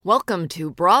Welcome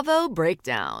to Bravo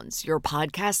Breakdowns, your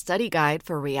podcast study guide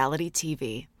for reality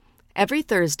TV. Every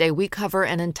Thursday, we cover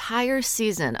an entire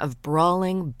season of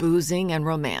brawling, boozing, and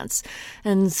romance,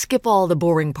 and skip all the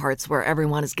boring parts where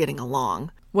everyone is getting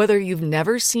along. Whether you've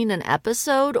never seen an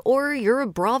episode or you're a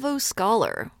Bravo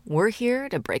scholar, we're here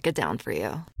to break it down for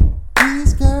you.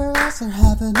 These girls are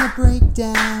having a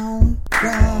breakdown.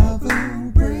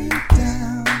 Bravo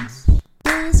breakdowns.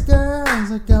 These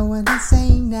girls are going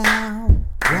insane now.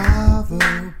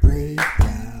 Bravo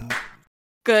breakdown.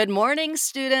 Good morning,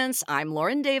 students. I'm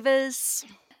Lauren Davis.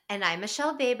 And I'm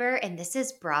Michele Weber, and this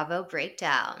is Bravo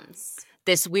Breakdowns.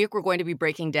 This week, we're going to be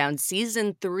breaking down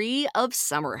Season 3 of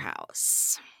Summer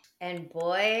House. And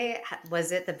boy,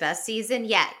 was it the best season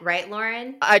yet, right,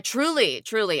 Lauren? Truly.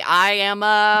 I am,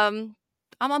 I'm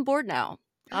on board now.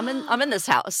 I'm in this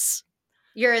house.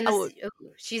 You're in this.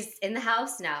 She's in the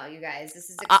house now, you guys. This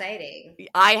is exciting.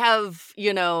 I have,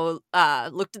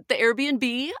 looked at the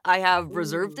Airbnb. I have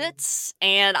reserved it,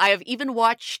 and I have even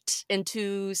watched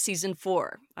into Season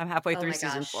 4. I'm halfway through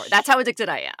Season 4. That's how addicted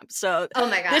I am. So, oh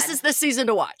my God, this is the season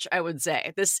to watch, I would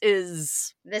say. This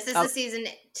is the season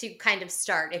to kind of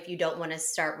start if you don't want to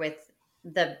start with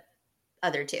the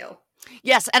other two.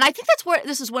 Yes, and I think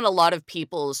this is when a lot of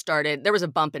people started. There was a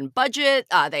bump in budget.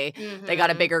 They got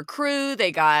a bigger crew.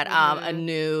 They got a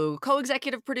new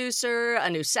co-executive producer, a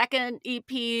new second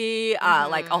EP,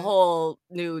 like a whole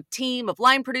new team of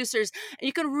line producers. And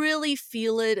you can really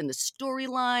feel it in the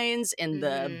storylines, in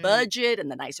the budget, in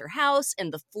the nicer house, in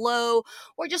the flow.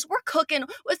 We're cooking.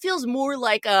 It feels more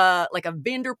like a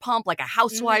Vanderpump, like a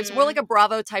Housewives, more like a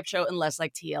Bravo type show, and less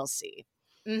like TLC.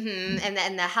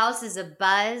 And the house is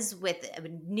abuzz with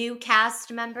new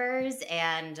cast members,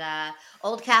 and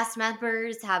old cast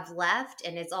members have left,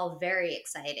 and it's all very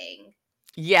exciting.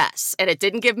 Yes, and it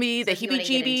didn't give me the So do you wanna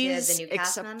get into heebie-jeebies the new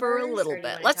cast except members, for a little or do you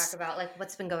bit. wanna Let's talk about like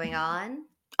what's been going on.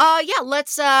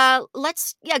 let's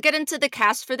get into the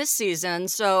cast for this season.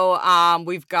 So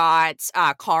we've got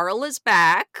Carl is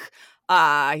back.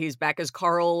 He's back as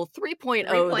Carl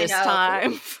 3.0 this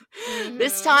time.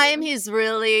 This time he's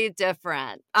really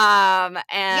different.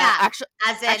 Actually,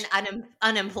 as in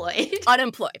unemployed.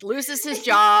 Unemployed, loses his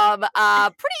job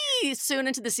pretty soon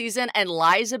into the season and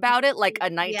lies about it like a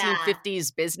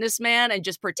 1950s businessman and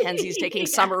just pretends he's taking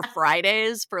summer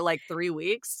Fridays for like 3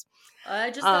 weeks. I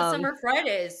just got summer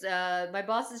Fridays. My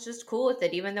boss is just cool with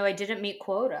it, even though I didn't meet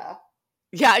quota.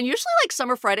 Yeah, and usually like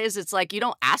summer Fridays, it's like you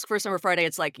don't ask for summer Friday.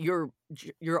 It's like your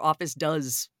office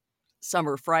does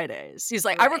summer Fridays. He's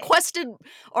like, Right. I requested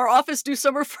our office do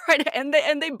summer Friday, and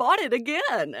they bought it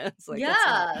again. It's like that's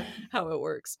not how it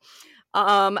works.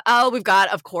 We've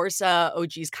got, of course,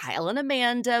 OG's Kyle and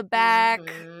Amanda back.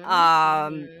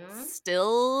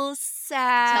 Still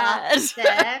sad.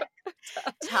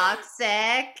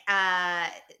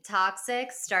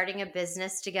 Toxic, starting a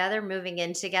business together, moving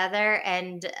in together,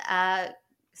 and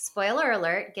spoiler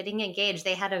alert, getting engaged.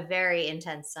 They had a very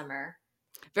intense summer.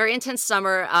 Very intense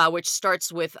summer, which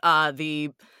starts with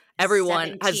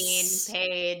everyone 17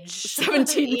 page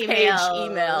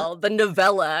email, the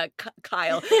novella,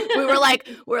 Kyle. We were like,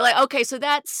 okay, so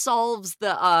that solves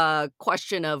the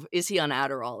question of is he on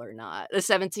Adderall or not. The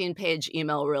 17-page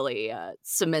email really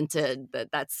cemented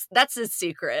that's his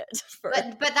secret.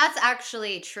 But that's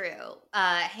actually true.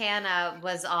 Hannah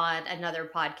was on another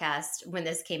podcast when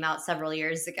this came out several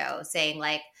years ago saying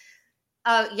like,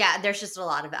 oh yeah, there's just a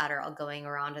lot of Adderall going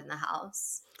around in the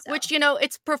house. So. Which,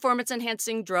 it's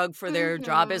performance-enhancing drug for their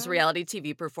job as reality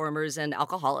TV performers and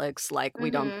alcoholics. Like, we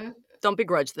don't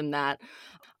begrudge them that.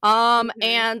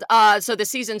 And so the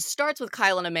season starts with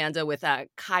Kyle and Amanda with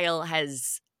Kyle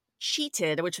has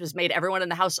cheated, which has made everyone in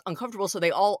the house uncomfortable. So they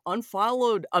all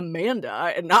unfollowed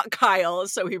Amanda and not Kyle.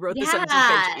 So he wrote the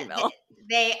 17-page email.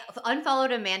 They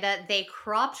unfollowed Amanda. They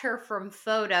cropped her from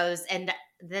photos, and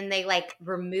then they like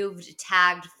removed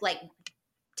tagged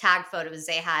photos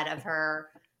they had of her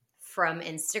from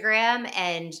Instagram.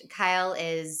 And Kyle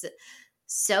is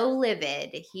so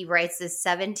livid. He writes this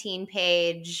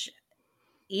 17-page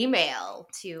email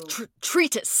to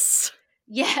treatise.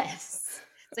 Yes.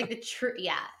 It's like the truth.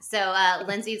 Yeah. So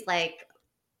Lindsay's like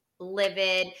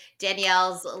livid.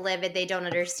 Danielle's livid. They don't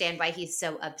understand why he's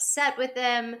so upset with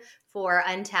them for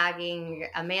untagging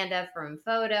Amanda from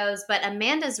photos. But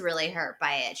Amanda's really hurt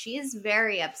by it. She is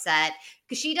very upset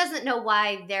because she doesn't know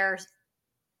why they're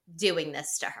doing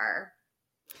this to her.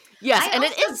 Yes, I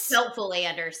don't fully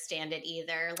understand it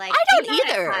either. Like, I don't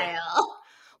either. Kyle.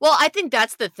 Well, I think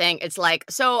that's the thing. It's like,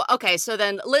 so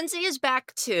then Lindsay is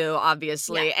back too,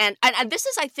 obviously. Yeah. And this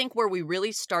is, I think, where we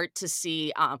really start to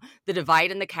see the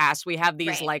divide in the cast. We have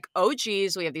these like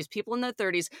OGs, we have these people in their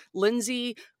 30s.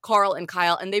 Lindsay Carl and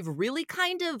Kyle, and they've really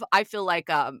kind of, I feel like,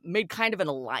 made kind of an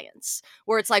alliance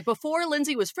where it's like before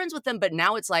Lindsay was friends with them, but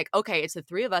now it's like, okay, it's the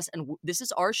three of us, and this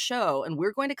is our show, and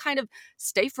we're going to kind of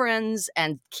stay friends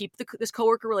and keep this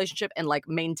coworker relationship and like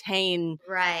maintain.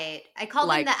 Right. I call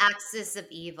them the axis of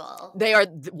evil. They are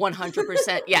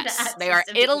 100%. Yes, they are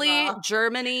Italy, evil.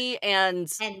 Germany,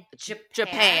 and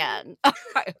Japan.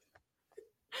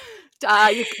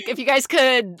 If you guys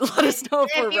could let us know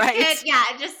if we're right.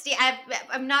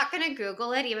 I'm not going to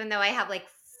Google it, even though I have like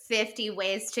 50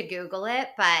 ways to Google it,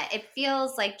 but it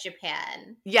feels like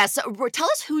Japan. Yes. Yeah, so tell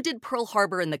us who did Pearl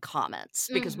Harbor in the comments,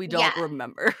 because we don't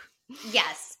remember.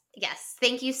 Yes.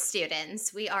 Thank you,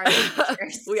 students. We are the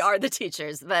teachers. We are the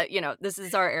teachers, but this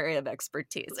is our area of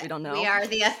expertise. We don't know. We are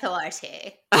the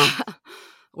authority.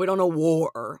 We don't know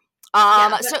war.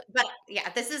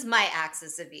 This is my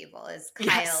axis of evil is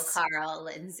Kyle, Carl,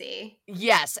 Lindsay.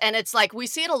 Yes, and it's like we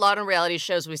see it a lot on reality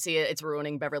shows. We see it's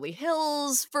ruining Beverly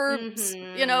Hills for,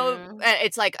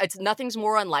 it's like nothing's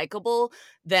more unlikable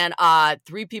than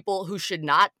three people who should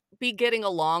not be getting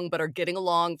along but are getting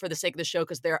along for the sake of the show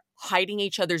because they're hiding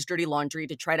each other's dirty laundry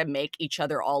to try to make each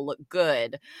other all look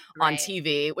good on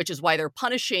TV, which is why they're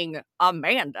punishing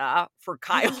Amanda for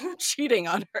Kyle cheating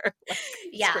on her.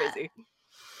 It's crazy.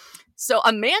 So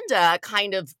Amanda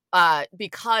kind of,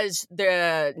 because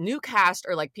the new cast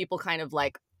are like people kind of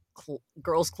like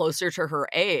girls closer to her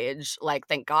age, like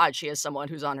thank God she has someone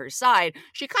who's on her side.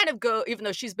 She kind of even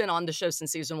though she's been on the show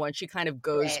since season 1, she kind of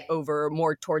goes over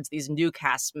more towards these new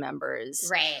cast members.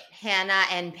 Right. Hannah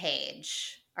and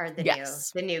Paige are the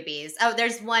newbies. Oh,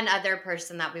 there's one other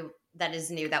person that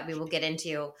is new that we will get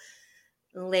into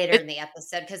later in the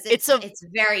episode because it's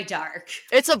very dark.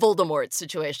 It's a Voldemort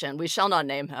situation. We shall not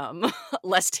name him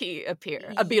lest he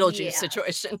appear. A Beetlejuice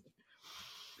situation.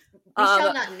 We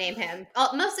shall not name him.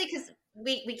 Mostly because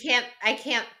I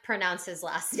can't pronounce his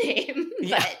last name.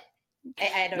 But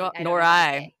I don't. Nor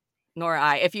I.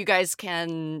 If you guys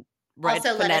can write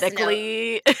also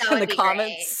phonetically in the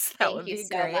comments, that would be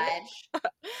great. Much.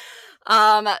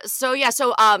 So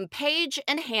Paige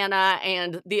and Hannah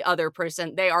and the other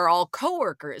person, they are all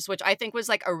coworkers, which I think was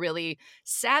like a really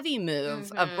savvy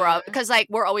move of Bravo, because like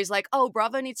we're always like, oh,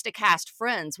 Bravo needs to cast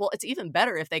friends. Well, it's even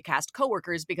better if they cast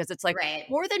coworkers because it's like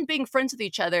more than being friends with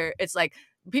each other. It's like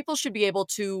people should be able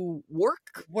to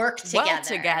work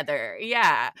together.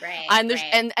 Yeah.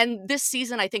 Right. And this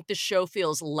season, I think the show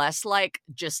feels less like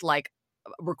just like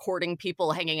recording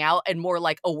people hanging out and more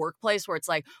like a workplace where it's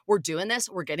like we're doing this,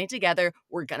 we're getting together,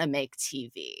 we're gonna make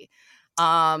TV.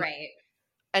 Right.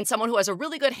 And someone who has a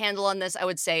really good handle on this, I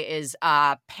would say, is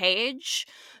Paige,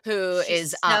 who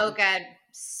is so good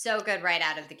right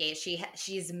out of the gate.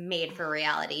 She's made for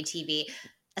reality TV,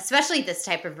 especially this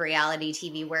type of reality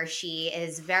TV where she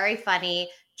is very funny,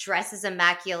 dresses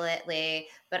immaculately,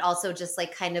 but also just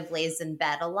like kind of lays in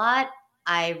bed a lot.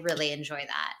 I really enjoy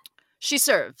that. She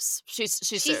serves. She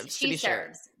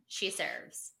serves. She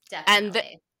serves.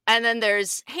 Definitely. And then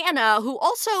there's Hannah, who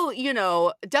also,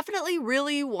 definitely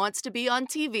really wants to be on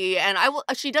TV. And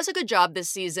she does a good job this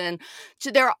season.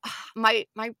 So my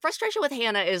frustration with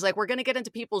Hannah is like, we're going to get into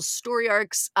people's story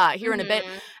arcs here in a bit.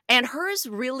 And hers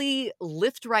really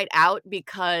lift right out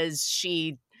because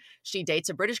she dates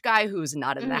a British guy who's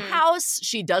not in the house.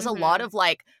 She does a lot of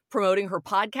like promoting her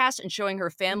podcast and showing her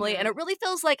family. And it really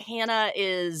feels like Hannah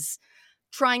is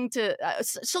trying to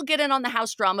she'll get in on the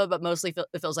house drama, but mostly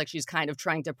it feels like she's kind of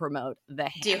trying to promote the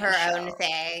do her own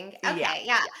thing. Okay,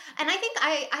 yeah. And I think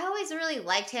I always really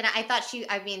liked Hannah. I thought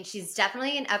she's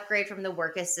definitely an upgrade from the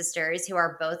Workus sisters, who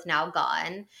are both now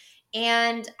gone.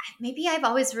 And maybe I've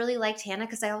always really liked Hannah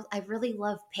because I really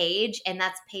love Paige, and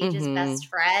that's Paige's best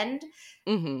friend.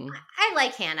 I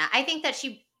like Hannah. I think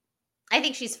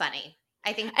she's funny.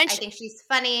 I think she's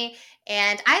funny,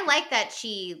 and I like that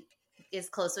she is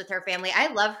close with her family.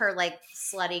 I love her like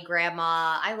slutty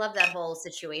grandma. I love that whole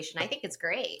situation. I think it's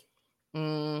great.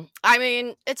 I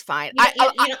mean, it's fine.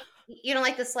 You don't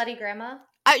like the slutty grandma?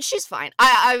 She's fine.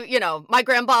 My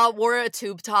grandpa wore a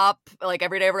tube top like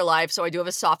every day of her life, so I do have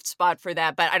a soft spot for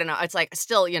that. But I don't know. It's like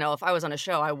still, if I was on a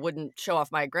show, I wouldn't show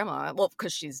off my grandma. Well,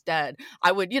 because she's dead.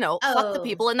 I would, fuck the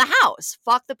people in the house.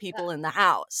 Fuck the people in the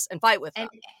house and fight with them.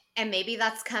 And maybe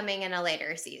that's coming in a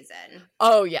later season.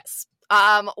 Oh yes.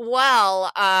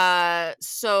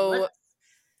 So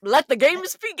let the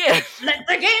games begin. Let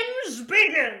the games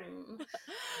begin.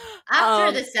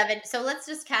 After the 7, so let's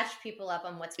just catch people up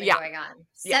on what's been going on.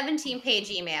 17-page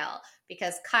email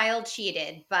because Kyle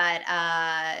cheated, but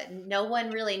no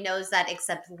one really knows that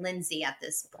except Lindsay at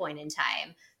this point in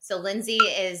time. So Lindsay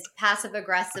is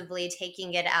passive-aggressively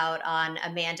taking it out on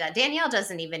Amanda. Danielle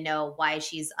doesn't even know why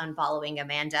she's unfollowing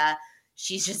Amanda.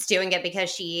 she's just doing it because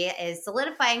she is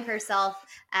solidifying herself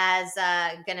as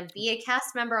going to be a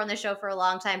cast member on the show for a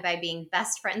long time by being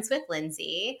best friends with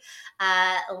Lindsay.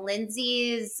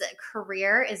 Lindsay's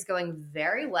career is going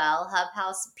very well. Hub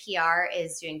House PR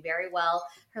is doing very well.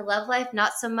 Her love life,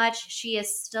 not so much. She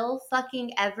is still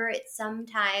fucking Everett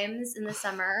sometimes in the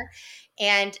summer.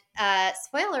 And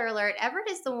spoiler alert, Everett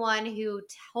is the one who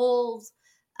told...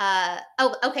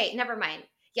 okay, never mind.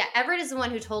 Yeah, Everett is the one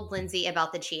who told Lindsay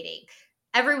about the cheating.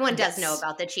 Everyone does know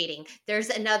about the cheating. There's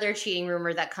another cheating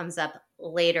rumor that comes up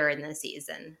later in the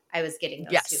season. I was getting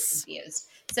those two confused.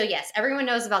 So yes, everyone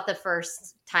knows about the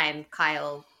first time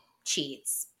Kyle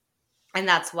cheats. And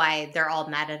that's why they're all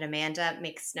mad at Amanda.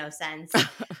 Makes no sense.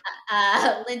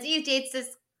 Lindsay dates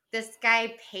this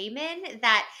guy, Payman,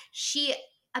 that she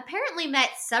apparently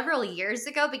met several years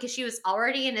ago because she was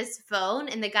already in his phone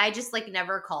and the guy just like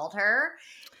never called her.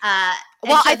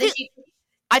 Well,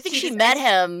 I think she met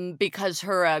him because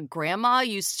her grandma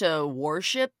used to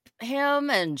worship him,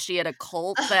 and she had a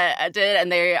cult that did,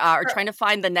 and they are trying to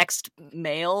find the next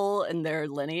male in their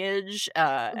lineage.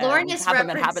 Lauren is have him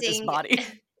inhabit this body.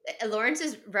 Lawrence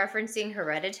is referencing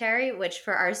Hereditary, which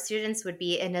for our students would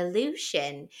be an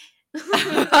illusion.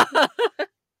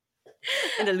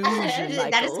 An illusion,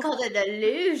 Michael. That is called an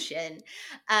illusion.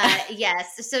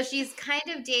 Yes, so she's kind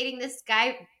of dating this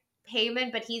guy,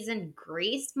 Payman, but he's in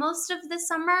Greece most of the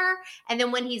summer. And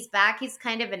then when he's back, he's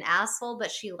kind of an asshole, but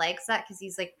she likes that because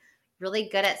he's like really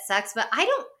good at sex. But I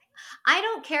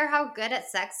don't care how good at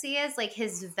sex he is. Like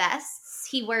his vests,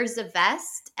 he wears a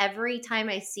vest every time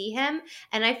I see him.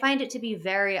 And I find it to be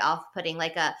very off-putting.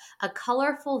 Like a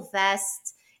colorful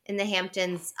vest in the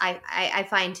Hamptons, I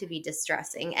find to be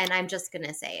distressing. And I'm just going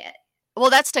to say it. Well,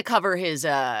 that's to cover his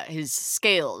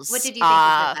scales. What did you think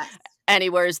of the vest? And he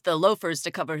wears the loafers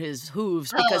to cover his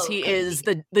hooves because he is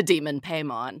the demon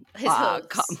Paimon. His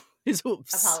hooves. His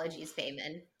hooves. Apologies,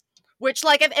 Paimon. Which,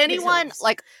 like, if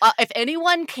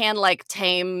anyone can like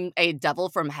tame a devil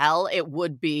from hell, it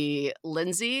would be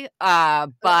Lindsay.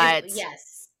 But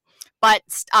yes, but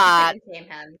couldn't tame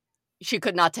him. She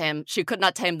could not tame. She could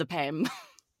not tame the Paim.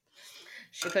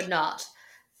 She could not.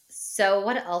 So,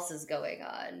 what else is going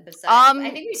on? Besides,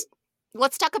 I think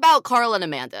let's talk about Carl and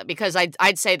Amanda, because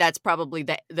I'd say that's probably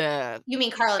the You mean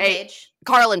Carl and Paige?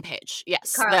 Carl and Paige,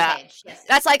 yes. Carl and Paige, yes.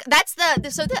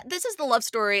 This is the love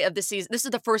story of the season. This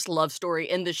is the first love story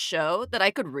in the show that I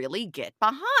could really get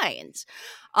behind.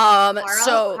 Carl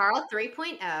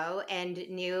 3.0 and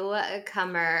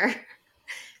newcomer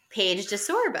Paige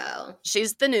DeSorbo.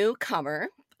 She's the newcomer,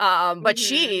 but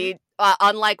she...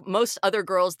 unlike most other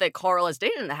girls that Carl has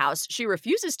dated in the house, she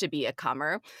refuses to be a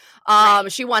comer.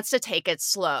 She wants to take it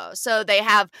slow. So they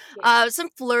have some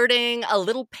flirting, a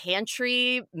little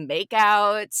pantry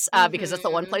makeouts, because that's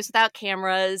the one place without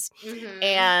cameras.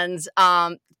 And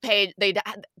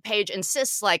Paige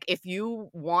insists, like, if you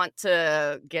want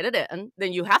to get it in,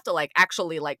 then you have to like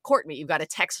actually like court me. You've got to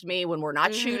text me when we're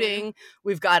not shooting.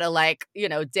 We've got to like,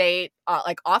 date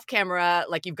like off camera.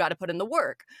 Like you've got to put in the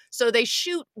work. So they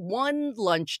shoot one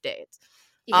lunch date.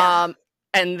 Yeah.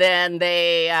 And then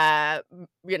they,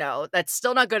 that's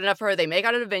still not good enough for her. They make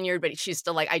out at a vineyard, but she's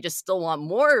still like, I just still want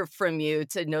more from you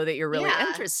to know that you're really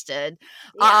interested.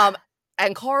 Yeah.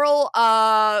 And Carl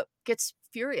gets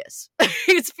furious.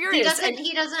 He's furious.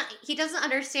 He doesn't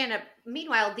understand it.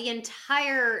 Meanwhile, the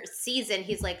entire season,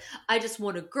 he's like, I just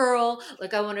want a girl.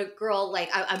 Like, I want a girl. Like,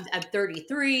 I'm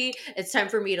 33. It's time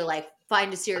for me to like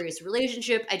find a serious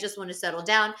relationship. I just want to settle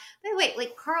down. But wait,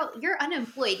 like, Carl, you're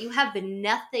unemployed. You have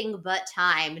nothing but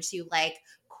time to like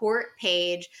court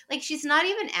Paige. Like, she's not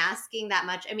even asking that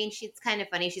much. I mean, she's kind of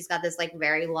funny. She's got this like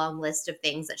very long list of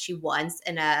things that she wants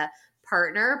in a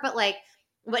partner, but like,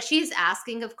 what she's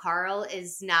asking of Carl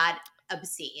is not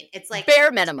obscene. It's like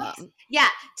bare minimum.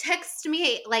 Text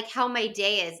me like how my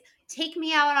day is. Take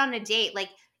me out on a date. Like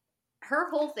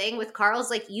her whole thing with Carl's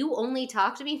like, you only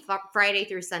talk to me Friday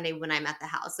through Sunday when I'm at the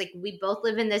house. Like we both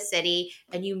live in this city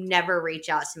and you never reach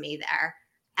out to me there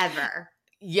ever.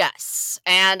 Yes.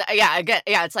 And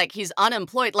it's like he's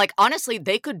unemployed. Like honestly,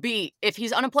 if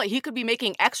he's unemployed, he could be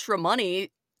making extra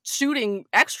money shooting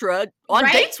extra on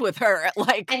dates with her,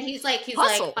 like, and he's like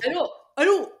I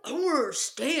don't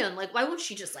understand, like, why won't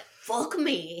she just like fuck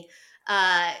me?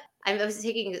 I was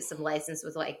taking some license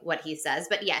with like what he says,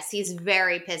 but yes, he's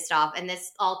very pissed off, and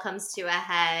this all comes to a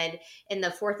head in the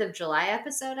 4th of July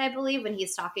episode, I believe, when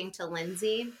he's talking to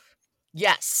Lindsay.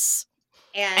 Yes.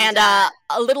 And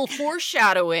a little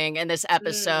foreshadowing in this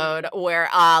episode where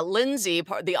Lindsay,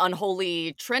 the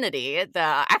unholy trinity, the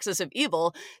axis of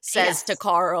evil, says to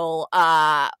Carl,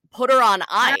 put her on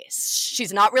ice.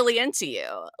 She's not really into you.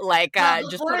 Like,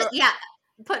 just put her... Yeah.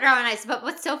 Put her on ice. But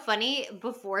what's so funny,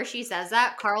 before she says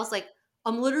that, Carl's like,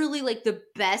 I'm literally like the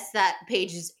best that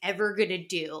Paige is ever gonna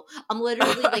do. I'm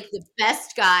literally like the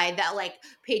best guy that like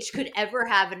Paige could ever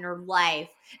have in her life,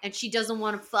 and she doesn't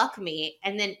want to fuck me.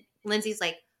 And then Lindsay's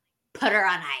like, put her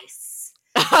on ice.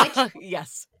 Which,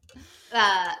 yes.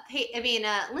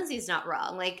 Lindsay's not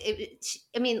wrong. Like,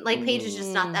 Paige is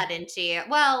just not that into you.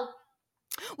 Well,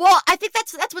 I think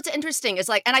that's what's interesting is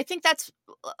like, and I think that's,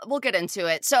 we'll get into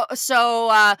it. So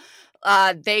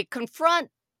they confront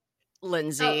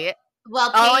Lindsay.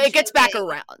 Paige, it gets back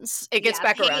around. It gets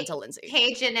back around to Lindsay.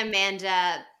 Paige and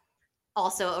Amanda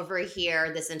also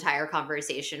overhear this entire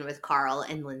conversation with Carl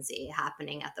and Lindsay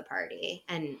happening at the party,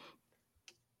 and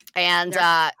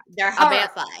they're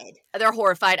horrified. They're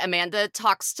horrified. Amanda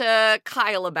talks to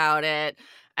Kyle about it.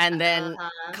 And then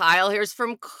Kyle hears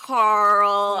from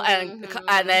Carl, and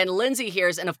then Lindsay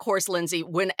hears, and of course Lindsay,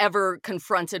 whenever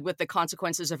confronted with the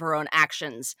consequences of her own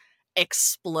actions,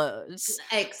 explodes.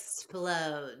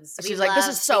 She's like, this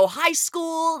is so high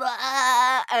school.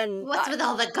 And what's with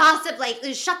all the gossip? Like,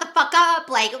 shut the fuck up.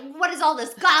 Like, what is all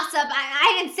this gossip?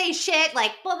 I didn't say shit.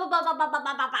 Like, blah, blah, blah, blah, blah, blah,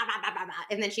 blah, blah, blah, blah.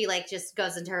 And then she like just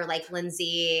goes into her like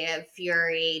Lindsay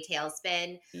fury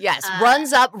tailspin. Yes,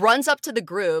 runs up to the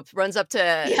group, runs up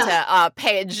to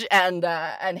Paige and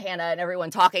Hannah and everyone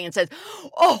talking, and says,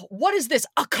 "Oh, what is this?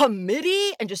 A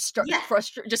committee?" And just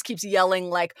frustrated, just keeps yelling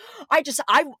like,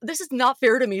 this is not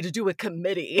fair to me to do a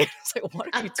committee." It's like, what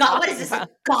are you talking what is this, about?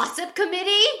 A gossip committee?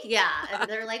 Yeah. And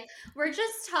they're like, we're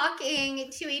just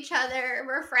talking to each other.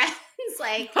 We're friends.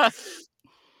 Like,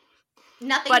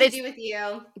 nothing to do with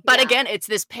you. But again, it's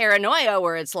this paranoia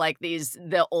where it's like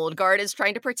the old guard is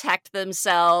trying to protect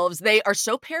themselves. They are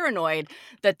so paranoid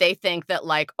that they think that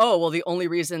like, oh, well, the only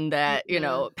reason that,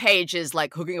 Paige is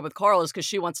like hooking up with Carl is because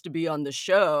she wants to be on the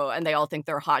show. And they all think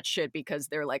they're hot shit because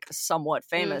they're like somewhat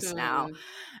famous now.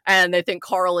 And they think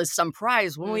Carl is some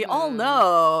prize when we all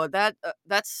know that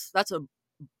that's a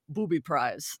booby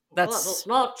prize. That's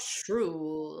not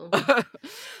true. That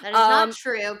is not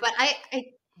true. But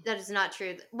that is not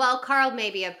true. Well, Carl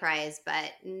may be a prize,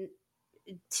 but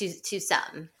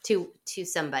to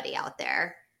somebody out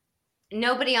there,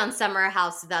 nobody on Summer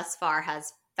House thus far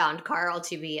has found Carl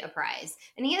to be a prize,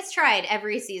 and he has tried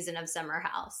every season of Summer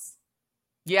House.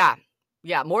 Yeah,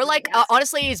 more like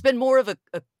honestly, he's been more of a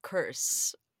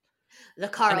curse. The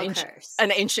Carl curse,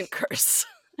 an ancient curse,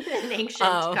 an ancient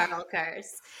Carl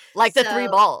curse, like the 3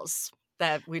 balls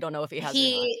that we don't know if he has.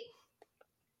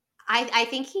 I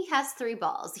think he has 3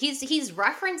 balls. He's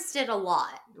referenced it a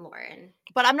lot, Lauren.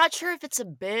 But I'm not sure if it's a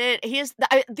bit.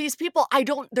 These people,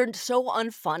 they're so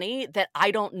unfunny that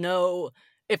I don't know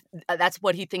if that's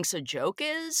what he thinks a joke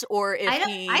is, or if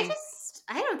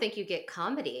I don't think you get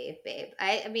comedy, babe.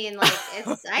 I mean, like,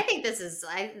 I think this is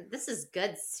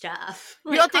good stuff.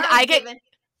 Like, you don't think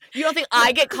You don't think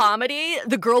I get comedy?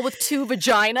 The girl with 2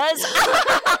 vaginas?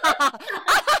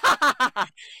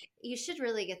 You should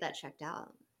really get that checked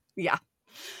out. Yeah.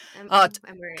 I'm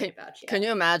worried about you. Can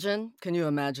you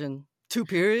imagine? 2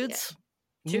 periods?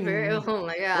 Yeah. 2 periods? Oh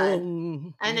my God.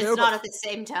 And it's not at the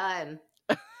same time.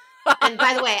 And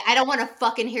by the way, I don't want to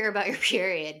fucking hear about your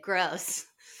period. Gross.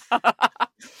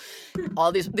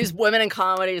 All these women in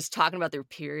comedies talking about their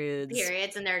periods.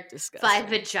 And their disgusting. 5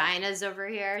 vaginas over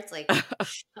here. It's like,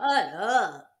 shut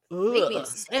up. Make me a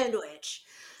sandwich.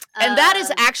 And that is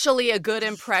actually a good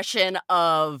impression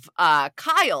of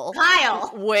Kyle.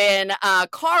 When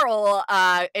Carl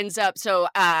ends up,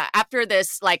 after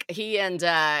this, like he and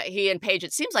Paige,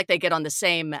 it seems like they get on the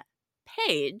same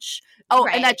page. Oh,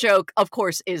 right. And that joke, of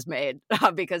course, is made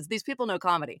because these people know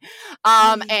comedy.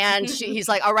 And he's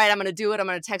like, all right, I'm going to do it. I'm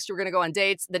going to text you. We're going to go on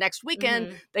dates. The next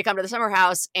weekend, they come to the Summer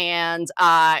House, and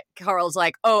Carl's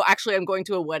like, oh, actually, I'm going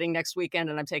to a wedding next weekend,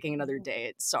 and I'm taking another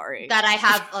date. Sorry. That I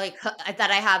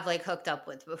have hooked up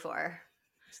with before.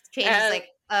 Paige is like,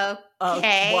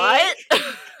 okay. What?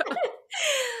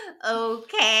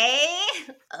 Okay.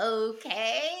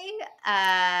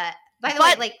 By the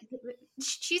way, like,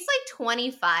 she's like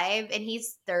 25 and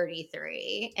he's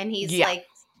 33, and he's like,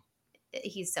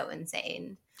 he's so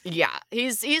insane. Yeah,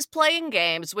 he's playing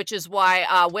games, which is why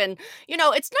when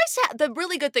it's nice. The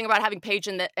really good thing about having Paige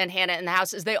and Hannah in the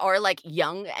house is they are like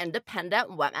young,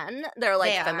 independent women. They're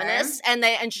like feminists,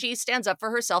 and she stands up for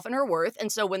herself and her worth.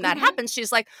 And so when that happens,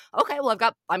 she's like, okay, well,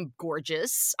 I'm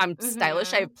gorgeous, I'm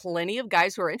stylish, I have plenty of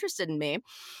guys who are interested in me.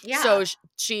 Yeah. So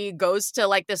she goes to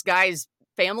like this guy's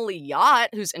family yacht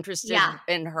who's interested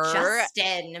in her.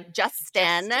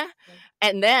 Justin.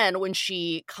 And then when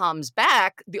she comes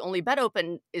back, the only bed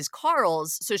open is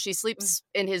Carl's. So she sleeps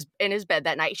in his bed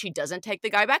that night. She doesn't take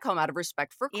the guy back home out of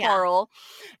respect for Carl.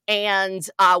 And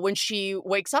when she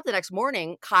wakes up the next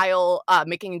morning, Kyle,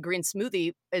 making a green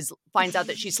smoothie, finds out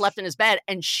that she slept in his bed,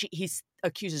 and he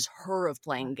accuses her of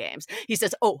playing games. He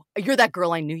says, "Oh, you're that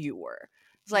girl I knew you were."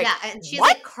 It's like, and she's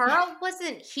what? like, Carl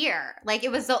wasn't here. Like,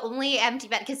 it was the only empty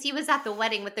bed because he was at the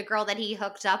wedding with the girl that he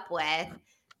hooked up with,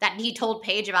 that he told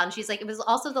Paige about. And she's like, it was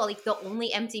also the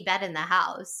only empty bed in the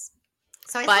house.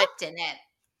 So I slept in it.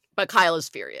 But Kyle is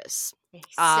furious. He's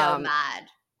so mad.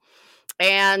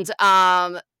 And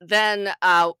then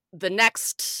the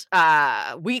next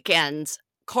weekend,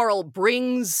 Carl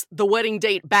brings the wedding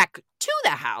date back to the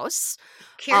house.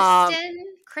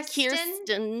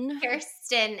 Kirsten,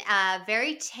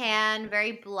 very tan,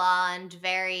 very blonde,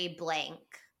 very blank.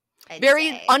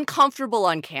 Very uncomfortable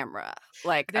on camera.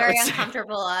 Like, very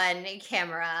uncomfortable on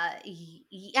camera.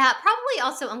 Yeah, probably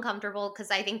also uncomfortable because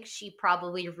I think she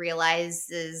probably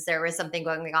realizes there was something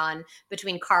going on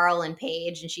between Carl and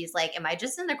Paige, and she's like, "Am I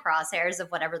just in the crosshairs of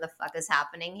whatever the fuck is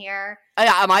happening here?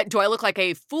 Do I look like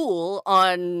a fool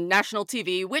on national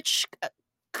TV?" Which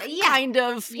kind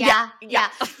of, yeah.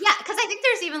 Because I think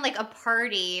there's even like a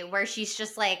party where she's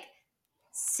just like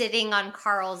sitting on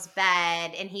Carl's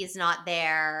bed and he's not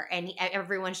there, and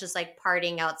everyone's just like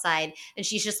partying outside, and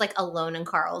she's just like alone in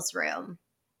Carl's room.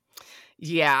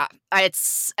 Yeah, and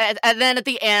then at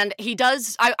the end, he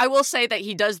does. I will say that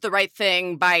he does the right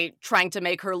thing by trying to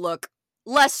make her look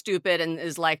less stupid, and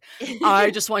is like,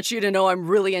 "I just want you to know I'm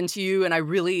really into you, and I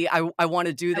want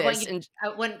to do this. I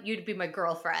want you to be my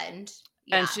girlfriend."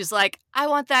 Yeah. And she's like, "I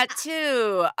want that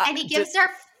too." And he gives her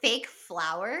fake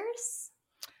flowers.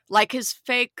 Like his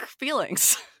fake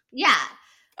feelings. Yeah.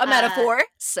 A metaphor.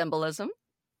 Symbolism.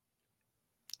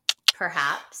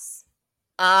 Perhaps.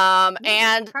 And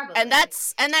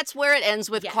that's where it ends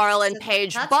with Carl and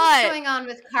Paige. That's what's going on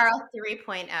with Carl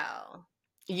 3.0.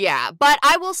 Yeah, but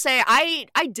I will say I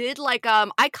did like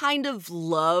I kind of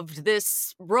loved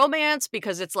this romance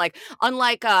because it's like,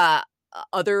 unlike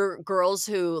other girls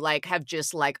who like have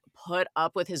just like put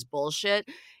up with his bullshit,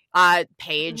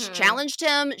 Paige challenged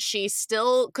him. She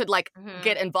still could like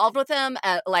get involved with him,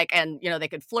 and you know, they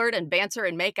could flirt and banter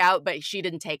and make out, but she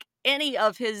didn't take any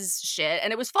of his shit,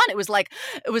 and it was fun. It was like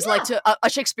a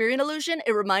Shakespearean illusion.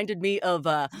 It reminded me of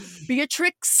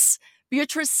Beatrice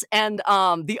and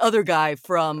the other guy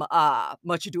from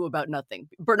Much Ado About Nothing,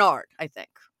 Bernard, I think.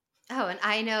 Oh, and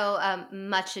I know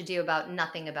Much Ado About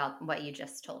Nothing about what you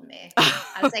just told me.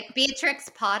 I was like, Beatrix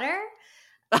Potter?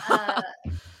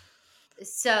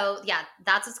 So, yeah,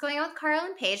 that's what's going on with Carl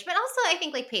and Paige. But also, I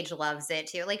think, like, Paige loves it,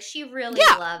 too. Like, she really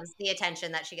loves the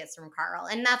attention that she gets from Carl.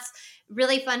 And that's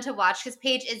really fun to watch because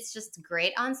Paige is just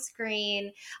great on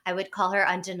screen. I would call her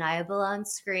undeniable on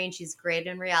screen. She's great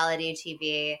in reality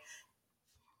TV.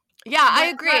 Yeah, I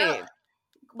agree.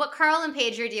 What Carl and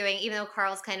Paige are doing, even though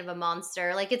Carl's kind of a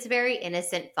monster, like, it's very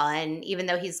innocent fun, even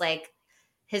though he's like,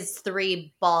 his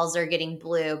 3 balls are getting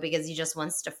blue because he just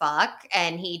wants to fuck.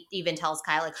 And he even tells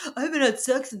Kyle, like, I haven't had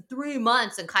sex in 3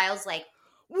 months. And Kyle's like,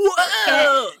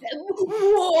 whoa!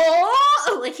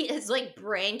 Like, his like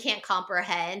brain can't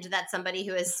comprehend that somebody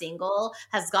who is single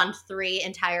has gone 3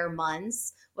 entire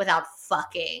months without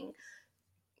fucking.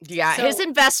 Yeah, so, his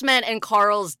investment in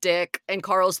Carl's dick and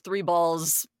Carl's 3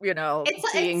 balls, you know,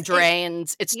 being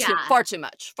drained. It's far too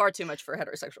much for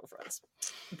heterosexual friends.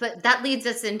 But that leads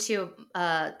us into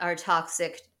our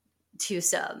toxic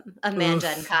twosome, Amanda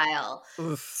and Kyle.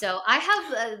 Oof. So I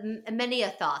have many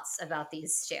thoughts about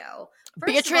these two.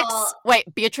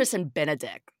 Beatrice and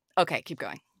Benedict. Okay, keep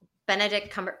going.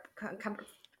 Benedict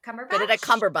Cumberbatch? Benedict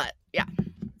Cumberbatch, yeah.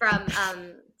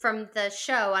 From the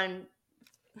show on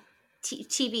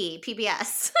TV,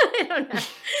 PBS. I don't know.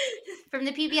 From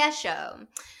the PBS show.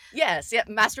 Yes, yeah,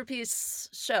 Masterpiece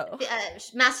show.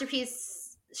 Masterpiece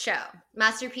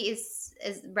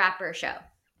is rapper show.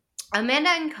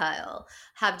 Amanda and Kyle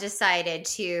have decided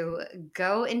to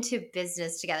go into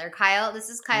business together. This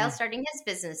is Kyle starting his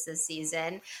business this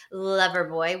season,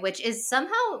 Loverboy, which is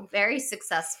somehow very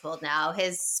successful now.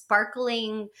 His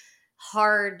sparkling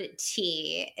hard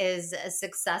tea is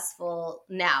successful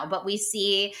now, but we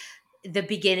see the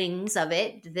beginnings of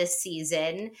it this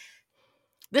season.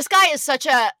 This guy is such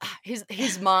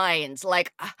his mind,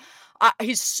 like,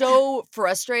 he's so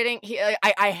frustrating.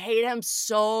 I hate him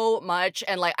so much,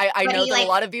 and like I know that a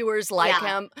lot of viewers like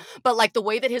him, but like the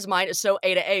way that his mind is so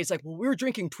A to A, it's like, well, we were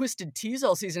drinking twisted teas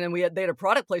all season, and they had a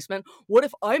product placement. What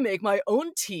if I make my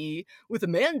own tea with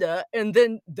Amanda, and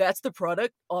then that's the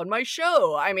product on my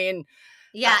show? I mean,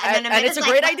 Yeah, and then and it's a Amanda's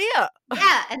great like, idea.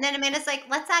 yeah, and then Amanda's like,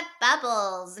 let's add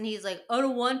bubbles. And he's like, I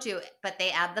don't want to. But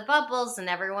they add the bubbles, and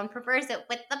everyone prefers it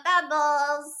with the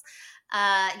bubbles.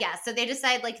 Yeah, so they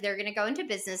decide like they're gonna go into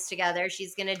business together.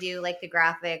 She's gonna do like the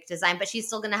graphic design, but she's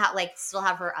still gonna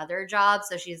have her other job.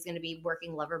 So she's gonna be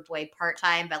working Loverboy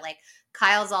part-time, but like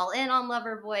Kyle's all in on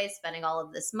Loverboy, spending all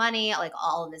of this money, like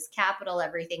all of his capital,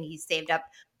 everything he saved up,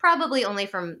 probably only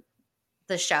from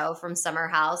the show, from Summer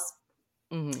House.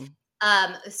 Mm-hmm.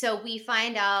 So we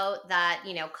find out that,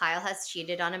 Kyle has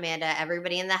cheated on Amanda.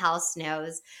 Everybody in the house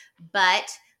knows,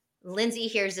 but Lindsay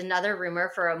hears another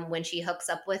rumor from when she hooks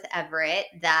up with Everett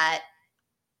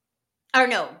or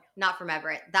no, not from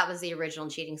Everett. That was the original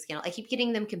cheating scandal. I keep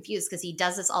getting them confused because he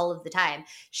does this all of the time.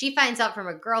 She finds out from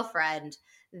a girlfriend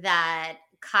that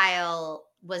Kyle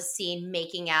was seen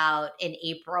making out in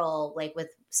April, like with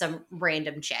some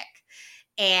random chick.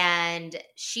 And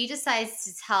she decides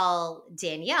to tell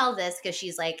Danielle this because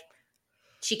she's like,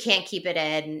 she can't keep it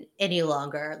in any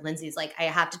longer. Lindsay's like, I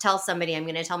have to tell somebody. I'm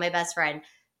going to tell my best friend.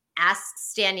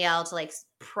 Asks Danielle to like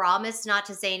promise not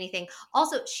to say anything.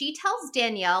 Also, she tells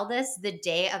Danielle this the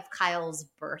day of Kyle's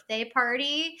birthday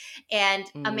party. And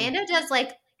Amanda does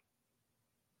like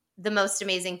the most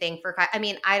amazing thing for Kyle. I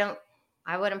mean,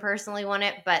 I wouldn't personally want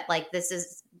it, but like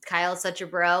Kyle's such a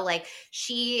bro. Like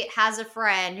she has a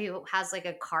friend who has like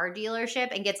a car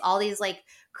dealership and gets all these like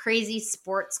crazy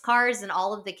sports cars, and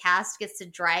all of the cast gets to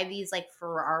drive these like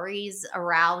Ferraris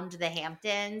around the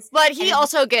Hamptons. But he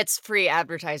also gets free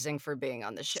advertising for being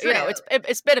on the show. True.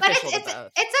 It's beneficial to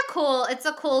both.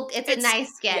 It's a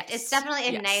nice gift. Yes, it's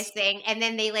definitely a nice thing. And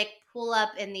then they like pull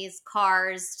up in these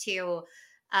cars to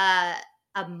a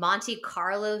Monte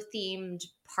Carlo themed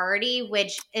party,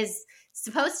 which is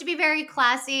supposed to be very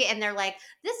classy. And they're like,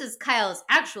 this is Kyle's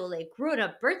actual like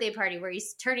grown-up birthday party where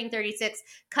he's turning 36.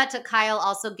 Cut to Kyle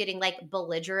also getting like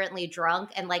belligerently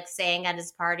drunk and like saying at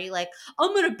his party, like,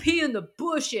 I'm gonna pee in the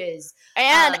bushes.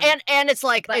 And it's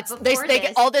like they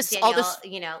get all this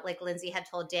like Lindsay had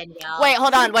told Danielle. Wait,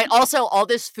 hold on. Also, all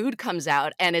this food comes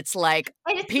out, and it's like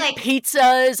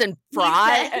pizzas and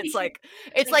fries.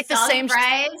 It's like the same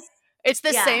fries. It's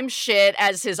the same shit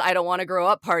as his I don't want to grow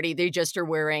up party. They just are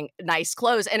wearing nice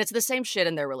clothes, and it's the same shit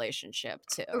in their relationship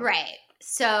too. Right.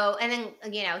 So, and then,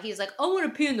 he's like, I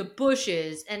want to pee in the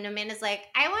bushes. And Amanda's like,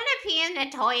 I want to pee in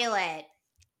the toilet.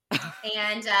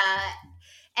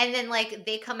 And then like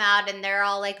they come out and they're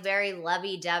all like very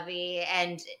lovey-dovey,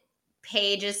 and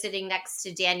Paige is sitting next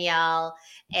to Danielle,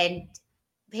 and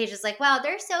Paige is like, wow,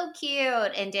 they're so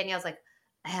cute. And Danielle's like,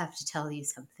 I have to tell you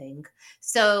something.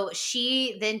 So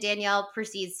Danielle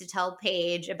proceeds to tell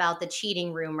Paige about the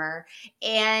cheating rumor.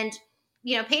 And,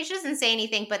 Paige doesn't say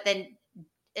anything, but then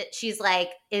she's like,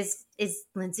 is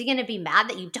Lindsay going to be mad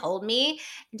that you told me?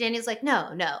 And Danielle's like, no.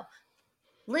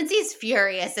 Lindsay's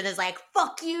furious and is like,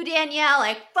 fuck you, Danielle.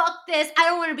 Like, fuck this. I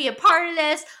don't want to be a part of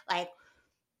this. Like,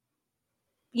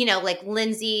 like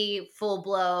Lindsay,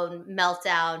 full-blown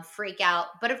meltdown, freak out.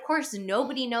 But of course,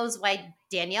 nobody knows why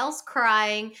Danielle's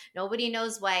crying. Nobody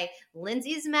knows why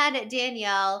Lindsay's mad at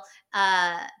Danielle.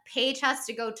 Paige has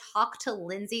to go talk to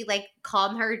Lindsay, like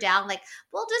calm her down. Like,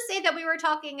 we'll just say that we were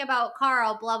talking about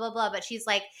Carl, blah, blah, blah. But she's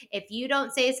like, if you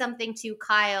don't say something to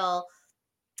Kyle,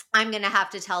 I'm going to have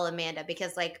to tell Amanda,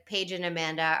 because like Paige and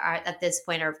Amanda are at this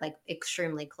point are like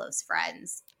extremely close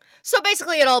friends. So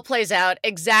basically it all plays out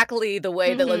exactly the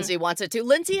way that Lindsay wants it to.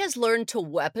 Lindsay has learned to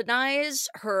weaponize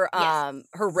her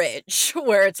her rage,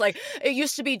 where it's like it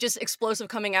used to be just explosive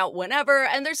coming out whenever,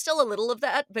 and there's still a little of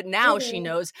that, but now she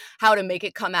knows how to make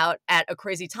it come out at a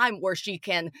crazy time where she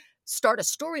can start a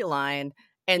storyline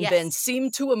and then seem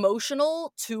too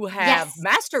emotional to have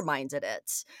masterminded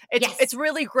it. It's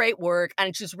really great work,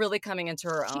 and she's really coming into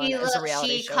her own as a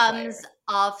reality show player. She comes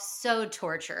off so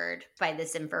tortured by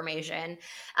this information.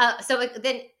 So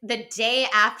then the day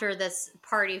after this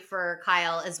party for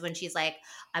Kyle is when she's like,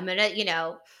 I'm gonna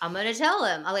tell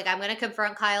him. I'm gonna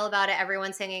confront Kyle about it.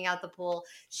 Everyone's hanging out the pool.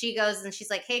 She goes and she's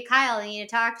like, hey, Kyle, I need to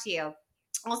talk to you.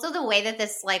 Also, the way that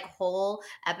this like whole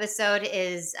episode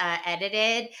is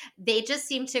edited, they just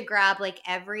seem to grab like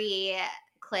every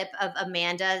clip of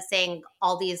Amanda saying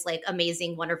all these like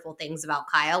amazing, wonderful things about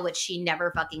Kyle, which she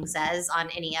never fucking says on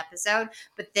any episode.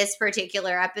 But this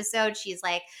particular episode, she's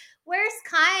like, where's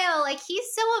Kyle? Like, he's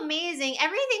so amazing.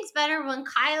 Everything's better when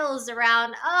Kyle's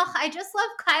around. Oh, I just love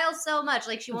Kyle so much.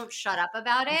 Like, she won't shut up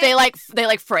about it. They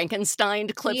like Frankenstein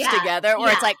clips together, or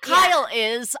it's like, Kyle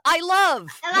is, I love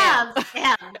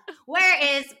him.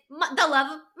 Where is the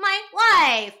love of my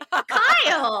life?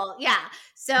 Kyle. Yeah.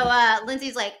 So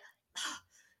Lindsay's like,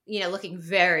 looking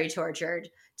very tortured,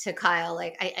 to Kyle,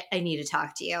 like, I need to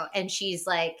talk to you. And she's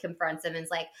like, confronts him and is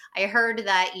like, I heard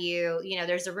that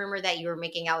there's a rumor that you were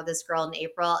making out with this girl in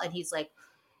April. And he's like,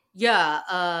 yeah,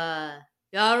 I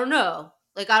don't know.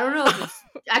 Like, I don't know if it's,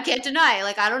 I can't deny.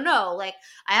 Like, I don't know. Like,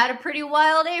 I had a pretty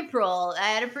wild April. I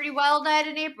had a pretty wild night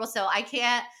in April. So I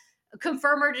can't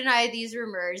confirm or deny these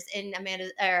rumors. And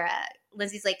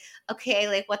Lindsay's like, okay,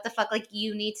 like, what the fuck? Like,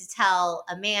 you need to tell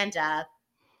Amanda.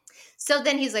 So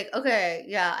then he's like, okay,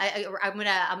 yeah, I'm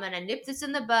gonna nip this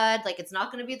in the bud. Like, it's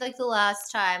not gonna be like the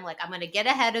last time. Like, I'm gonna get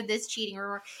ahead of this cheating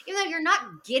rumor, even though you're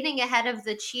not getting ahead of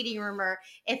the cheating rumor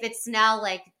if it's now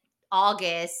like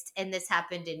August and this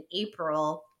happened in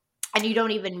April and you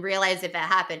don't even realize if it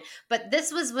happened. But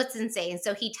this was what's insane.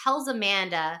 So he tells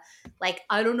Amanda, like,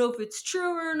 I don't know if it's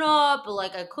true or not, but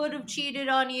like, I could have cheated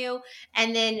on you.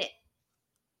 And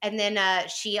then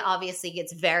she obviously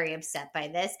gets very upset by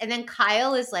this. And then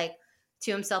Kyle is like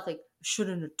to himself, like,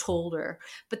 shouldn't have told her.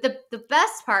 But the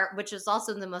best part, which is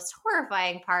also the most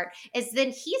horrifying part, is then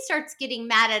he starts getting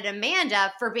mad at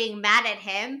Amanda for being mad at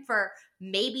him for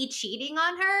maybe cheating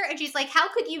on her. And she's like,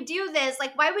 how could you do this?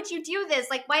 Like, why would you do this?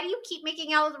 Like, why do you keep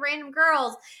making out with random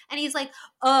girls? And he's like,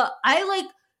 I like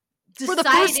decided, for the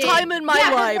first time in my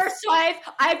life. For the first time,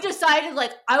 I've decided,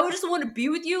 like, I would just want to be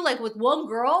with you, like, with one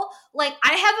girl. Like,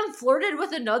 I haven't flirted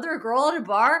with another girl at a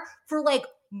bar for, like,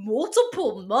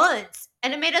 multiple months.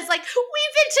 And Amanda's like,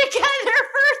 we've been together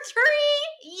for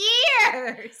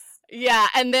 3 years. Yeah,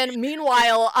 and then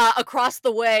meanwhile, across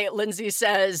the way, Lindsay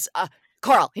says,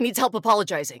 Carl, he needs help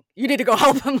apologizing. You need to go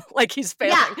help him, like he's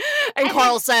failing. Yeah. And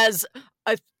Carl says,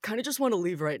 I kind of just want to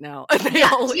leave right now. And they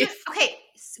all leave. Okay,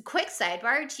 quick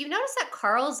sidebar. Do you notice that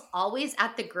Carl's always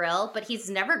at the grill, but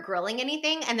he's never grilling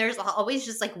anything? And there's always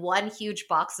just like one huge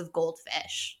box of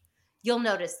goldfish. You'll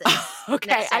notice this.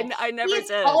 Okay, I never did.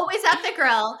 He's always at the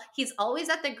grill. He's always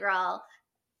at the grill,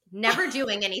 never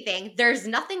doing anything. There's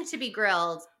nothing to be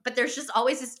grilled, but there's just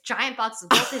always this giant box of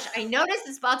goldfish. I noticed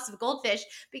this box of goldfish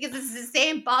because it's the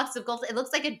same box of goldfish. It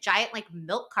looks like a giant like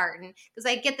milk carton because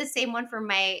I get the same one for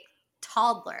my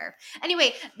toddler.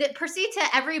 Anyway, proceed to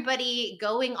everybody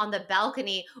going on the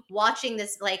balcony watching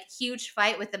this like huge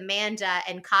fight with Amanda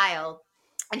and Kyle.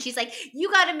 And she's like,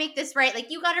 you got to make this right. Like,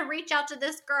 you got to reach out to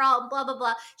this girl, blah, blah,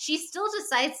 blah. She still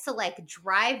decides to, like,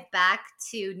 drive back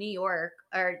to New York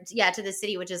to the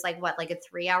city, which is, like, what, like a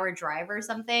 3-hour drive or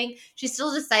something. She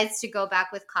still decides to go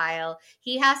back with Kyle.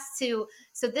 He has to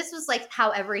 – so this was, like,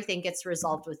 how everything gets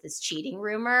resolved with this cheating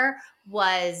rumor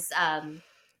was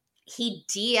he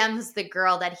DMs the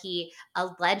girl that he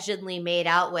allegedly made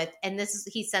out with. And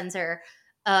he sends her,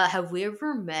 have we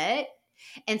ever met?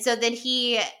 And so then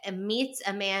he meets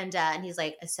Amanda and he's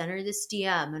like, I sent her this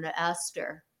DM and I asked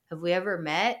her, have we ever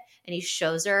met? And he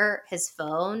shows her his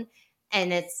phone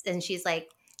and she's like,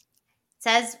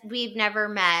 says we've never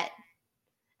met.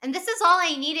 And this is all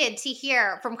I needed to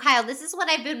hear from Kyle. This is what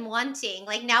I've been wanting.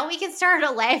 Like, now we can start a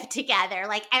life together.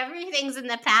 Like, everything's in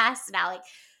the past now. Like,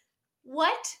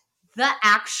 what the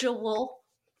actual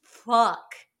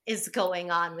fuck is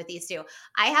going on with these two?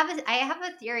 I have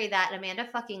a theory that Amanda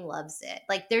fucking loves it.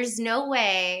 Like, there's no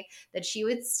way that she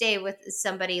would stay with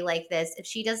somebody like this if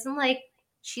she doesn't like,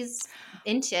 she's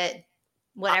into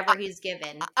whatever he's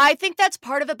given. I think that's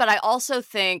part of it, but I also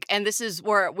think, and this is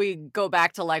where we go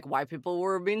back to like why people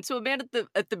were mean to Amanda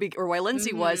at the beginning, or why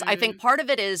Lindsay was. I think part of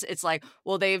it is it's like,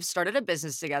 well, they've started a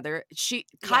business together.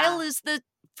 Kyle is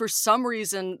for some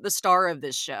reason, the star of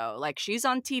this show. Like, she's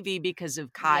on TV because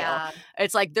of Kyle. Yeah.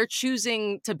 It's like they're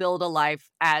choosing to build a life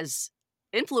as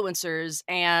influencers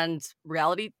and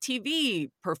reality TV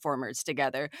performers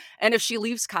together. And if she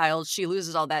leaves Kyle, she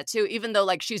loses all that too, even though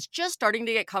like she's just starting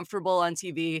to get comfortable on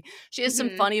TV. She has some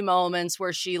funny moments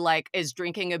where she like is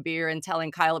drinking a beer and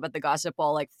telling Kyle about the gossip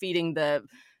while like feeding the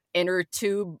inner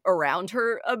tube around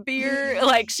her a beer.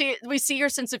 Like, we see her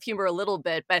sense of humor a little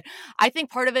bit, but I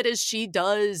think part of it is she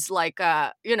does like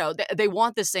they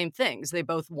want the same things. They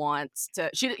both want to,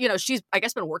 she's I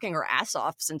guess been working her ass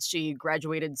off since she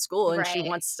graduated school, and she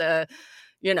wants to,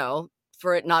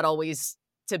 for it not always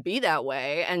to be that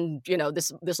way, and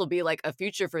this will be like a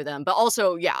future for them. But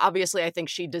also, yeah, obviously I think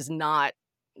she does not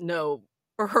know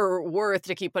her worth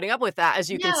to keep putting up with that, as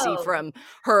you can see from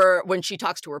her when she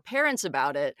talks to her parents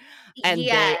about it. And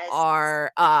they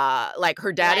are like,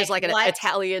 her dad is like an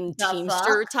Italian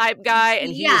Teamster type guy,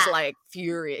 and he is like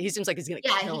furious. He seems like he's gonna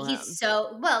kill him. He's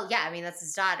so I mean, that's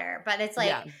his daughter, but it's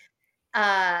like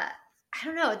I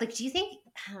don't know, like, do you think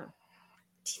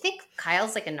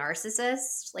Kyle's like a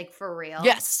narcissist, like, for real?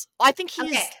 Yes, I think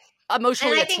he's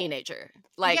emotionally I a think teenager.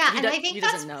 Like, yeah, and I he think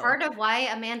that's doesn't know. part of why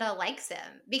Amanda likes him.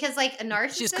 Because like She's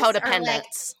narcissists are like,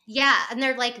 codependent. yeah, and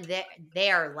they're like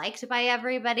they are liked by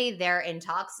everybody. They're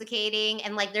intoxicating,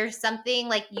 and like there's something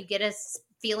like you get a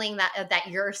feeling that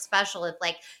you're special if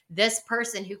like this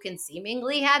person who can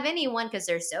seemingly have anyone because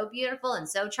they're so beautiful and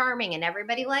so charming and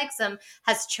everybody likes them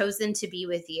has chosen to be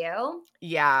with you.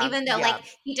 Yeah. Even though Yeah. like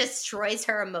he destroys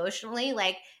her emotionally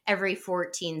like every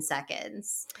 14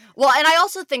 seconds. Well, and I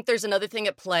also think there's another thing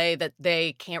at play that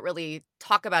they can't really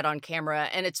talk about on camera,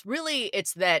 and it's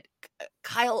that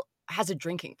Kyle has a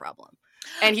drinking problem.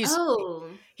 And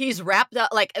he's wrapped up,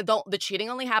 like, the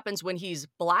cheating only happens when he's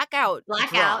blackout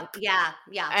Blackout. drunk.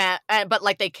 Yeah. But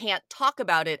like they can't talk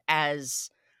about it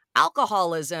as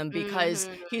alcoholism because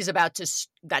Mhm. he's about to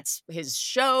that's his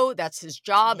show, that's his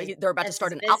job, they're about to That's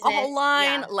start his an business. alcohol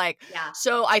line, Yeah. like, Yeah.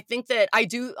 so I think that I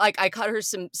do, like, I cut her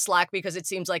some slack because it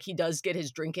seems like he does get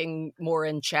his drinking more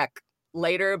in check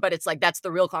later, but it's like that's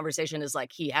the real conversation, is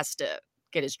like he has to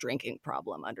get his drinking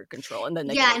problem under control, and then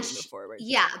they can maybe move forward.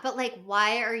 Yeah, but like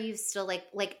why are you still like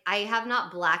I have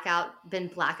not been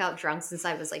blackout drunk since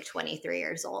I was like 23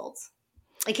 years old.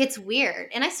 Like it's weird.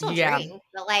 And I still drink,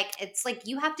 but like it's like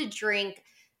you have to drink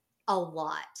a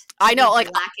lot. I know,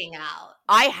 like blacking out.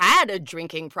 I had a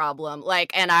drinking problem,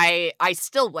 like, and I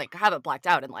still like haven't blacked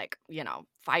out in like,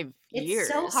 5 years. It's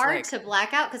so hard like, to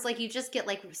black out because like you just get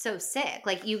like so sick.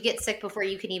 Like you get sick before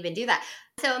you can even do that.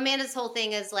 So Amanda's whole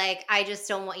thing is like, I just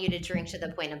don't want you to drink to the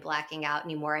point of blacking out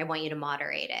anymore. I want you to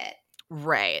moderate it.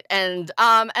 Right. And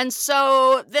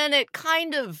so then it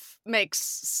kind of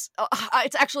makes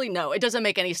it's actually, no, it doesn't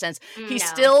make any sense. He's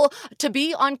still, to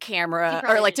be on camera,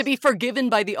 or like to be forgiven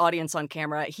by the audience on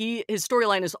camera, his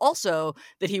storyline is also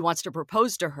that he wants to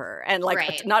propose to her, and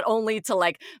like not only to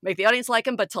like make the audience like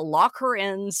him, but to lock her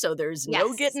in so there's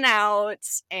no getting out.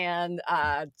 And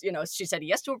she said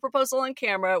yes to a proposal on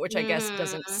camera, which I guess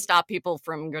doesn't stop people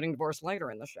from getting divorced later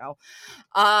in the show.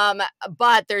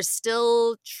 But there's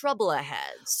still trouble ahead.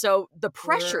 So the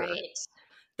pressure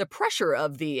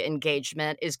of the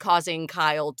engagement is causing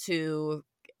Kyle to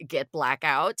get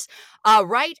blackouts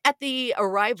right at the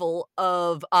arrival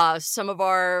of some of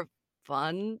our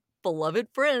fun, beloved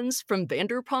friends from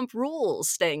Vanderpump Rules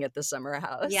staying at the summer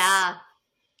house. Yeah.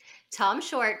 Tom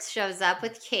Schwartz shows up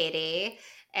with Katie,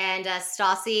 and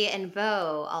Stassi and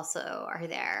Beau also are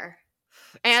there.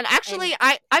 And actually,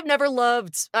 I've never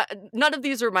loved, none of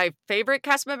these are my favorite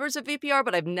cast members of VPR,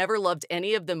 but I've never loved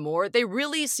any of them more. They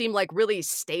really seem like really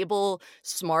stable,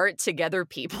 smart, together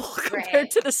people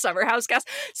compared to the Summer House cast.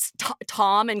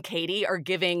 Tom and Katie are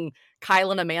giving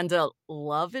Kyle and Amanda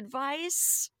love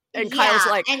advice. And Kyle's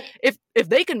like, if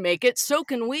they can make it, so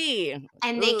can we.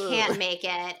 And they can't make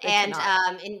it. And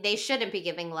they shouldn't be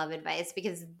giving love advice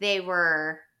because they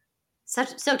were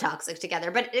so toxic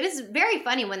together. But it was very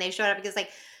funny when they showed up because like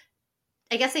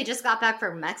I guess they just got back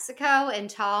from Mexico, and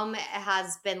Tom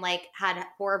has been like had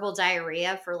horrible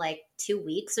diarrhea for like 2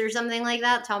 weeks or something like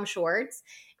that, Tom Schwartz.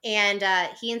 And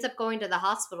he ends up going to the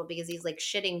hospital because he's like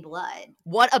shitting blood.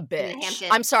 What a bitch.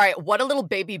 I'm sorry. What a little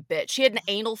baby bitch. He had an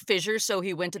anal fissure, so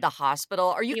he went to the hospital.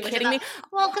 Are you kidding me?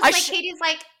 Well, because Katie's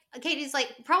like,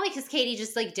 probably because Katie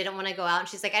just like didn't want to go out. And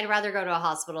she's like, I'd rather go to a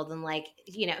hospital than like,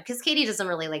 because Katie doesn't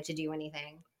really like to do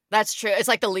anything. That's true. It's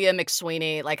like the Leah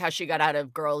McSweeney, like how she got out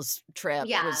of Girls Trip,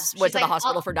 went to the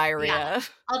hospital for diarrhea. Yeah.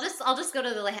 I'll just go to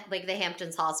the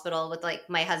Hamptons hospital with like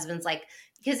my husband's like,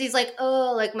 because he's like,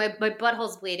 oh, like my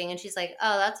butthole's bleeding, and she's like,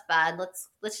 oh, that's bad.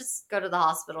 Let's just go to the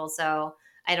hospital so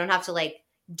I don't have to like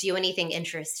do anything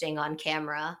interesting on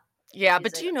camera. Yeah,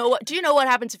 but do you know what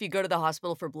happens if you go to the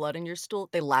hospital for blood in your stool?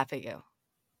 They laugh at you.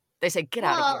 They say, get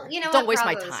out of here. Don't waste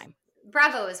my time.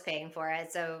 Bravo is paying for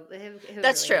it, so who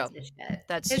that's really true. gives a shit?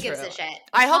 That's who true. Gives a shit?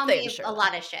 I hope Tom they gave a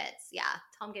lot of shits. Yeah,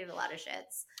 Tom gave a lot of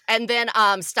shits. And then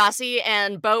Stassi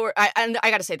and Beau, and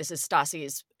I gotta say, this is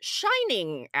Stassi's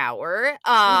shining hour.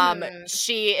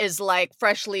 She is like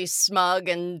freshly smug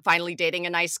and finally dating a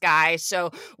nice guy.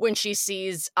 So when she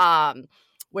sees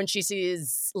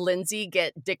Lindsay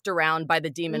get dicked around by the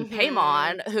demon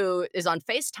Paimon, who is on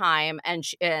FaceTime,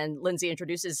 and Lindsay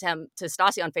introduces him to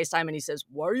Stassi on FaceTime, and he says,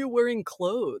 "Why are you wearing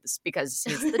clothes?" Because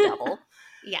he's the devil.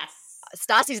 Yes.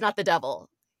 Stassi's not the devil.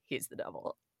 He's the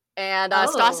devil. And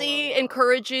Stassi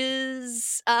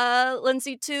encourages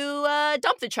Lindsay to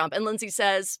dump the chump, and Lindsay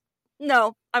says,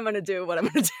 "No, I'm going to do what I'm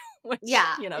going to do." Which,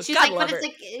 she's God like, but her. it's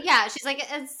like, she's like,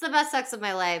 it's the best sex of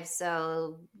my life,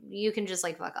 so you can just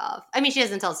like fuck off. I mean, she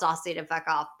doesn't tell Stassi to fuck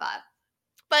off, but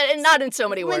not in so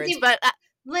many words. But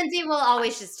Lindsay will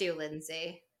always just do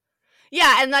Lindsay.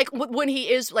 Yeah, and like when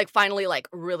he is like finally like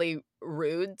really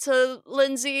rude to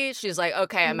Lindsay, she's like,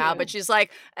 okay, I'm out. But she's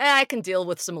like, I can deal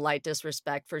with some light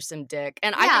disrespect for some dick.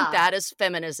 And I think Yeah. that is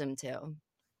feminism too.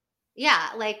 Yeah,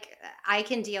 like I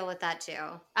can deal with that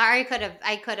too. I could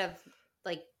have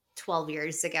like 12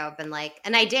 years ago been like,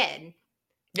 and I did.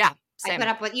 Yeah, I same. put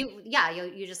up with you. Yeah,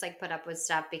 you just like put up with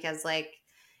stuff because like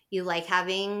you like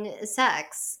having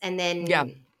sex, and then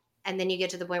you get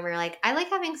to the point where you're like, I like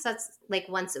having sex like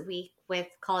once a week with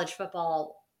college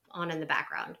football on in the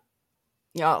background.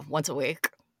 Yeah, once a week.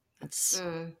 That's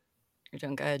you're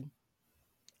doing good.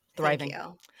 Thriving. Thank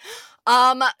you.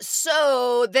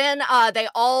 So then they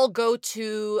all go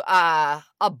to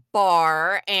a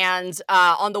bar, and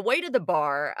on the way to the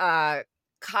bar,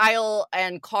 Kyle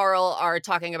and Carl are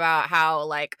talking about how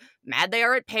like mad they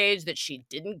are at Paige that she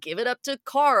didn't give it up to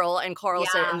Carl. And Carl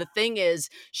said, and the thing is,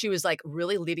 she was like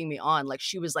really leading me on. Like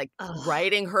she was like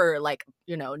writing her like,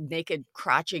 you know, naked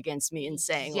crotch against me and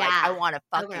saying like, I want to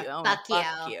fuck you. I want to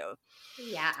fuck you.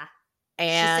 Yeah.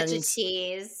 And she's such a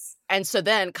tease. And so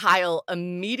then Kyle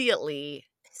immediately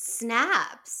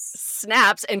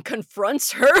snaps and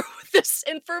confronts her with this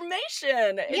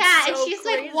information. Yeah, and she's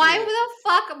crazy. Like, why the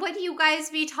fuck would you guys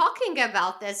be talking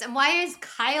about this? And why is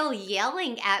Kyle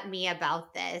yelling at me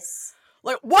about this?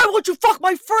 Like, why won't you fuck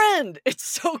my friend? It's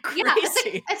so crazy. Yeah,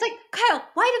 it's like, Kyle,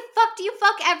 why the fuck do you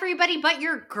fuck everybody but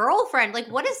your girlfriend? Like,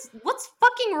 what's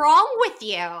fucking wrong with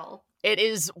you? It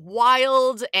is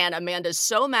wild, and Amanda's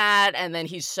so mad, and then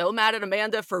he's so mad at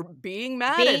Amanda for being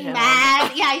mad at him.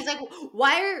 Yeah, he's like,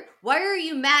 why are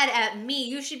you mad at me?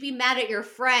 You should be mad at your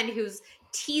friend who's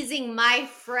teasing my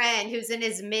friend who's in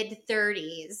his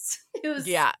mid-30s, who's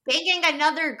banging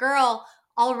another girl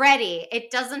already.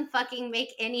 It doesn't fucking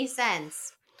make any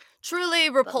sense. Truly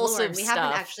repulsive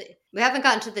stuff. We haven't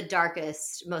gotten to the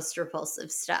darkest, most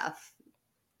repulsive stuff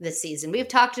this season. We've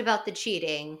talked about the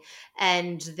cheating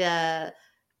and the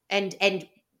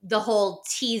whole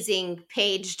teasing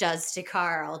Paige does to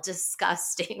Carl.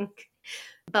 Disgusting.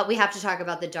 But we have to talk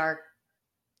about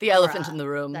the elephant in the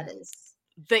room. That is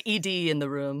the ED in the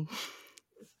room.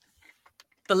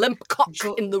 The limp cock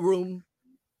in the room.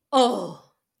 Oh,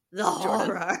 the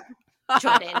horror.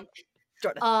 Jordan.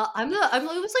 I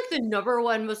was like the number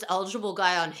one most eligible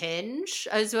guy on Hinge.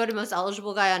 I was voted most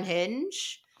eligible guy on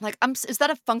Hinge. Like, is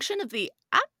that a function of the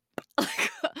app? Or is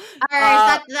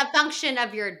that the function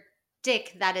of your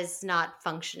dick that is not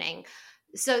functioning?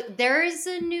 So there is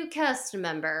a new cast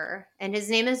member, and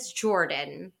his name is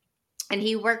Jordan. And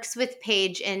he works with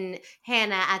Paige and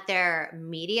Hannah at their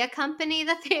media company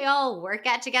that they all work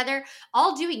at together,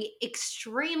 all doing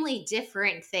extremely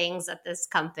different things at this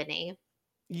company.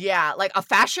 Yeah, like a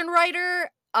fashion writer,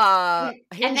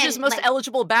 Hinge's most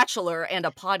eligible bachelor, and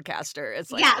a podcaster. It's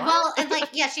like,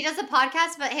 she does a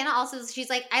podcast, but Hannah also, she's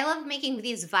like, I love making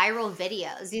these viral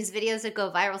videos, these videos that go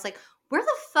viral. It's like, where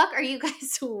the fuck are you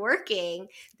guys working?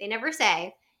 They never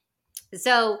say.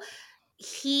 So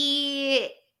he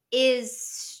is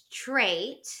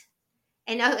straight,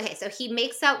 and so he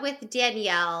makes out with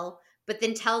Danielle, but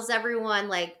then tells everyone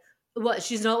like, what,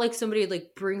 she's not like somebody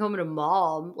like bring home to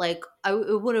mom. Like I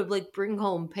would have like bring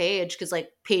home Paige because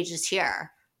like Paige is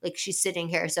here, like she's sitting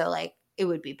here, so like it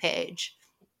would be Paige.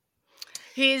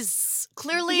 He's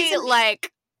clearly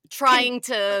like trying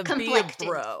to be a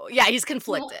bro. Yeah, he's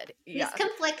conflicted. He's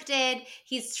conflicted.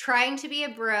 He's trying to be a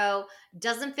bro.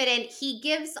 Doesn't fit in. He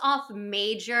gives off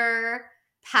major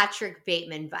Patrick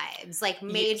Bateman vibes, like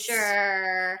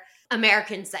major.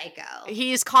 American Psycho.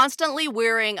 He's constantly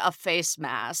wearing a face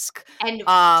mask. And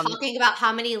talking about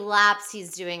how many laps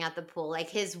he's doing at the pool. Like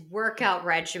his workout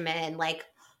regimen, like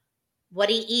what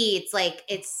he eats. Like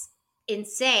it's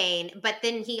insane. But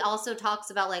then he also talks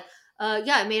about like,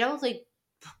 I made out with like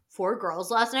 4 girls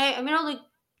last night. I made out with like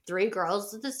 3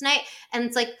 girls this night. And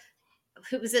it's like,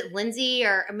 who was it, Lindsay?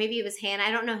 Or maybe it was Hannah.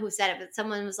 I don't know who said it, but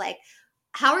someone was like,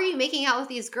 how are you making out with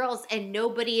these girls and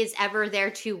nobody is ever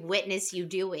there to witness you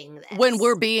doing this? When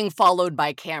we're being followed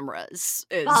by cameras.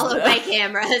 And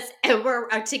we're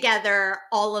together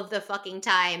all of the fucking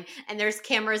time. And there's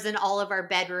cameras in all of our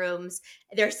bedrooms.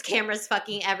 There's cameras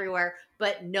fucking everywhere.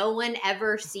 But no one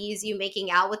ever sees you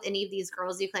making out with any of these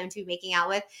girls you claim to be making out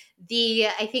with. The,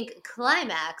 I think,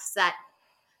 climax that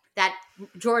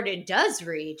Jordan does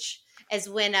reach is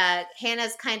when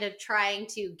Hannah's kind of trying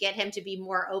to get him to be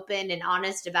more open and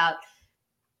honest about,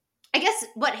 I guess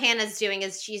what Hannah's doing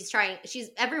is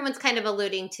everyone's kind of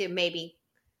alluding to maybe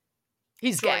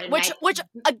he's Jordan gay, which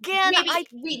again,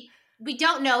 we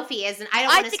don't know if he is, and I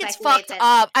don't want to speculate.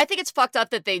 I think it's fucked up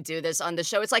that they do this on the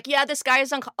show. It's like, yeah, this guy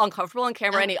is uncomfortable on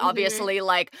camera, and he obviously,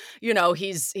 like, you know,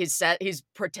 he's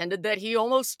pretended that he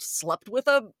almost slept with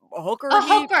a hooker.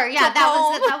 Yeah,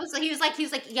 that was. He was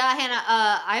like, yeah, Hannah,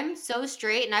 I'm so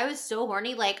straight, and I was so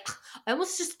horny, like, I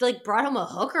almost just like brought home a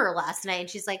hooker last night, and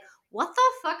she's like, what the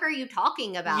fuck are you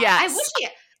talking about? Yes.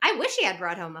 I wish he had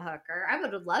brought home a hooker. I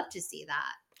would have loved to see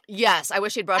that. Yes, I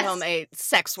wish he'd brought home a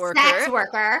sex worker.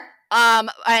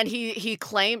 And he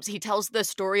tells the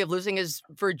story of losing his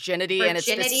virginity. And it's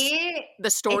the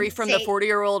story from the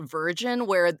 40-year-old virgin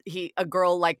where a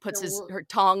girl like puts her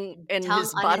tongue in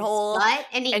his butthole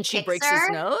and she breaks his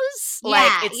nose.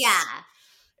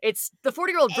 It's the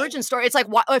 40-year-old virgin story. It's like,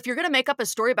 if you're going to make up a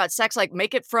story about sex, like,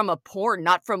 make it from a porn,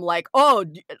 not from like, oh,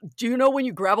 do you know when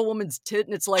you grab a woman's tit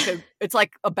and it's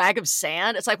like a bag of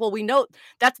sand? It's like, well, we know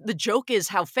that the joke is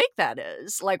how fake that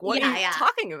is. Like, what are you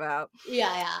talking about?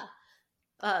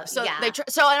 And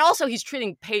also he's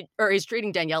treating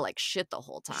Danielle like shit the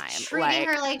whole time. Treating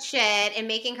her like shit and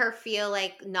making her feel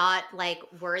like not like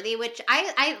worthy, which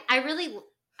I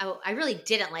really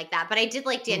didn't like that, but I did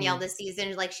like Danielle this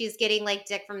season. Like, she's getting like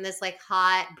dick from this like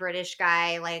hot British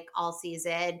guy like all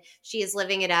season. She is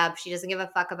living it up. She doesn't give a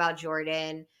fuck about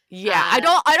Jordan. Yeah, I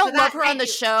don't love her on the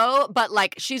show, but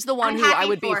like, she's the one I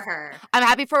would be. I'm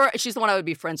happy for her. She's the one I would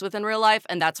be friends with in real life,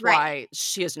 and that's why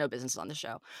she has no business on the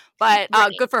show. But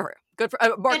good for her. Good for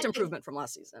marked improvement from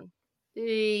last season.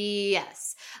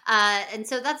 Yes. And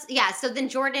so so then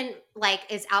Jordan like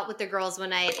is out with the girls one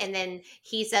night, and then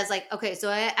he says like, okay, so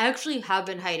I actually have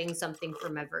been hiding something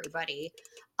from everybody.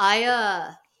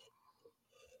 I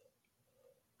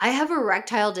have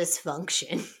erectile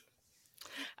dysfunction.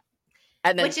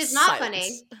 And then which is not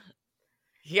funny.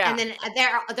 Yeah. And then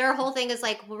their whole thing is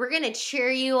like, well, we're going to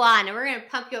cheer you on and we're going to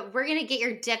pump you up. We're going to get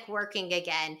your dick working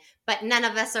again. But none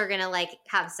of us are going to like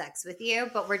have sex with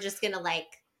you, but we're just going to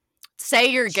like say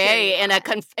you're gay in our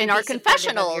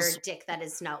confessionals. Your dick that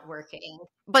is not working.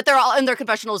 But they're all in their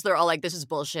confessionals. They're all like, "This is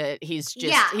bullshit." He's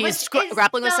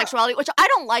grappling with sexuality, which I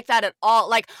don't like that at all.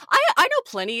 Like, I know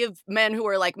plenty of men who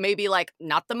are like maybe like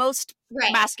not the most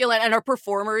masculine and are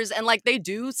performers, and like they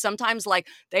do sometimes like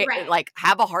they like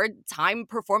have a hard time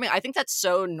performing. I think that's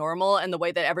so normal, and the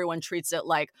way that everyone treats it,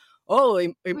 like, oh,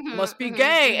 he must be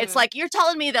gay. It's like, you're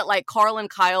telling me that like Carl and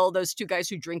Kyle, those two guys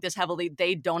who drink this heavily,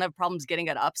 they don't have problems getting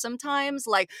it up sometimes.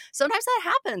 Like, sometimes that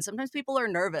happens. Sometimes people are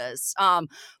nervous.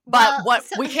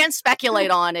 We can't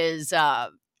speculate on is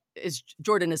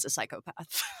Jordan is a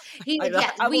psychopath.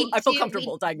 I feel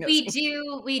comfortable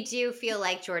diagnosing. We do feel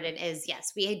like Jordan is,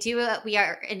 yes. We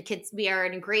are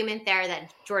in agreement there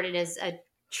that Jordan is a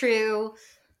true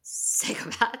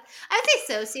psychopath. I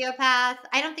would say sociopath.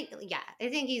 I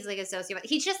think he's like a sociopath.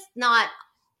 He's just not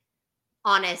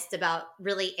honest about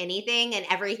really anything, and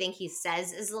everything he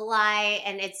says is a lie,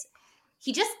 and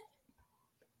he's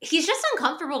just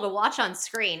uncomfortable to watch on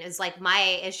screen is like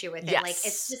my issue with it. Yes. Like,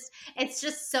 it's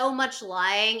just so much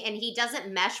lying, and he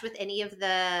doesn't mesh with any of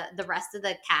the rest of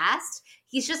the cast.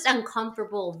 He's just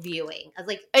uncomfortable viewing.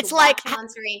 Like, it's like on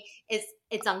screen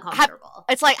it's uncomfortable.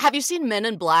 It's like, have you seen Men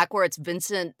in Black where it's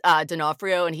Vincent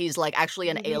D'Onofrio and he's like actually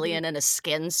an alien in a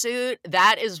skin suit?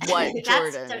 That is what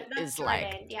Jordan is Jordan.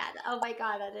 Like. Yeah. Oh my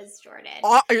God, that is Jordan.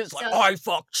 He's like, I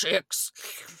fuck chicks.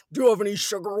 Do you have any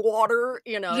sugar water?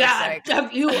 You know? Yeah. Like,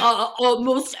 have you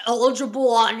most eligible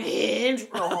on Hinge?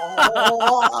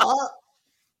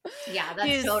 Yeah,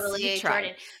 that's totally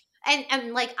Jordan.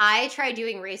 And like, I tried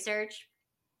doing research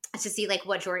to see like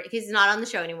what Jordan, he's not on the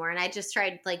show anymore, and I just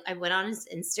tried, like, I went on his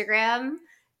Instagram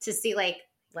to see like,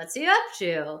 what's he up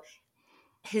to.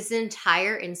 His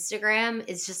entire Instagram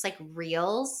is just like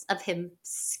reels of him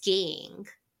skiing.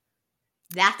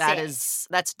 That's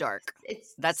dark.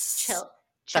 That's chilling.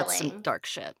 That's some dark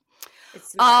shit.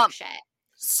 It's some dark shit.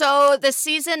 So the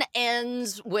season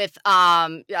ends with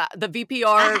the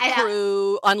VPR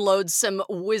crew unloads some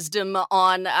wisdom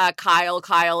on Kyle.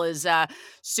 Kyle is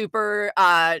super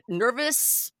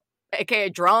nervous, aka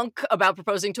drunk, about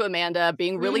proposing to Amanda,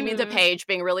 being really mean to Paige,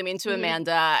 being really mean to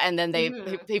Amanda, and then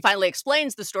he finally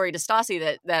explains the story to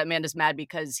Stassi that Amanda's mad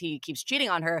because he keeps cheating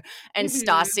on her, and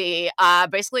Stassi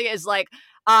basically is like,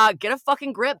 get a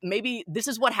fucking grip. Maybe this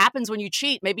is what happens when you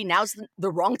cheat. Maybe now's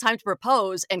the wrong time to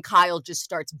propose. And Kyle just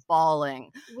starts bawling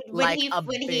like a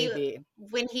baby.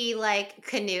 When he like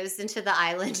canoes into the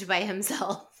island by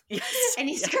himself. Yes, and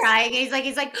he's crying. He's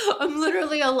like, I'm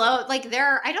literally alone. Like,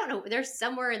 I don't know, there's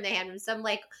somewhere in the Hamptons, some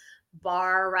like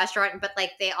bar, restaurant, but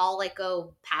like they all like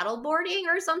go paddle boarding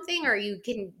or something, or you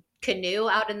can canoe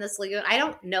out in this lagoon. I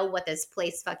don't know what this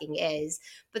place fucking is.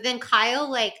 But then Kyle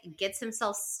like gets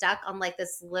himself stuck on like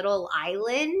this little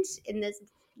island in this.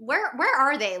 Where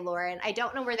are they, Lauren? I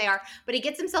don't know where they are, but he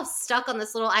gets himself stuck on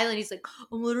this little island. He's like,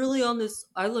 I'm literally on this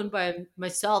island by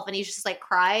myself. And he's just like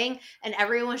crying. And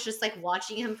everyone's just like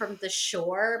watching him from the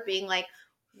shore being like,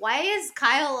 why is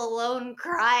Kyle alone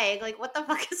crying? Like, what the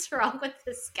fuck is wrong with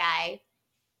this guy?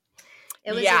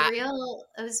 It was a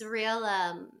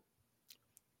real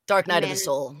Dark Night of the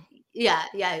Soul. Yeah.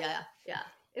 It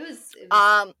was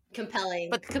compelling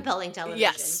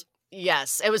television.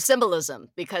 Yes, it was symbolism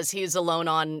because he's alone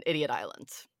on Idiot Island.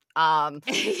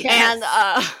 Yes. And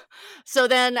so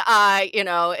then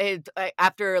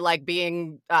after like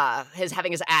being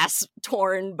having his ass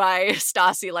torn by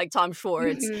Stassi like Tom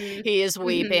Schwartz, he is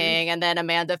weeping, and then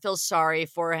Amanda feels sorry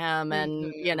for him,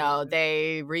 and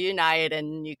they reunite,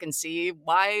 and you can see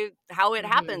how it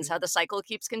happens, how the cycle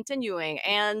keeps continuing,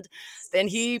 and then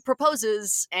he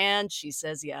proposes and she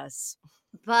says yes.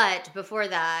 But before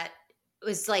that,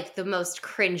 was like the most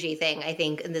cringy thing I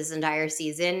think in this entire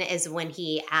season is when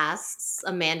he asks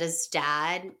Amanda's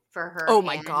dad for her. Oh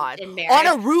my God! In marriage. On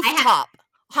a rooftop.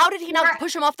 How did he not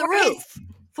push him off the roof?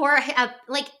 Her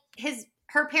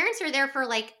parents are there for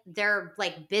like their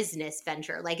like business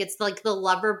venture. Like it's like the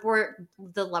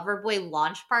Loverboy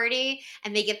launch party,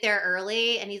 and they get there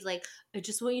early, and he's like, I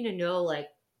just want you to know, like,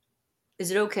 is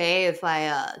it okay if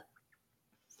I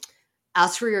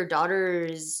ask for your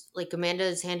daughter's, like,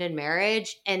 Amanda's hand in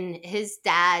marriage? And his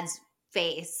dad's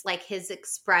face, like, his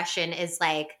expression is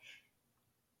like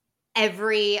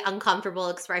every uncomfortable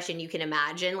expression you can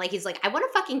imagine. Like, he's like, I want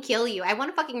to fucking kill you. I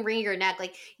want to fucking wring your neck.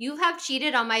 Like, you have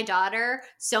cheated on my daughter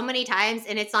so many times,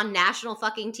 and it's on national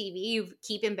fucking TV. You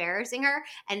keep embarrassing her,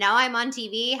 and now I'm on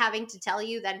TV having to tell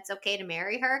you that it's okay to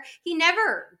marry her. He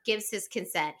never gives his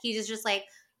consent. He's just like,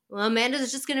 well,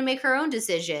 Amanda's just going to make her own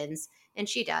decisions. And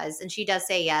she does. And she does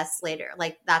say yes later.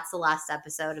 Like, that's the last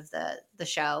episode of the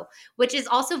show, which is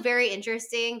also very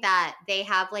interesting that they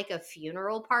have like a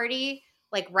funeral party,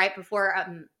 like right before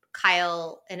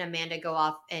Kyle and Amanda go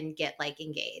off and get like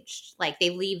engaged. Like,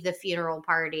 they leave the funeral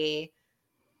party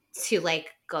to like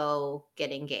go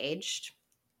get engaged.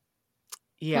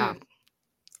 Yeah.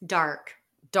 Dark.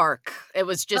 It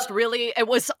was just really, it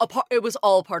was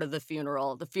all part of the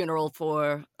funeral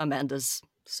for Amanda's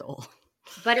soul.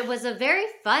 But it was a very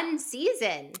fun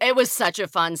season. It was such a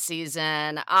fun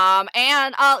season. So let's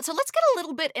get a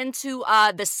little bit into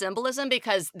the symbolism,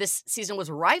 because this season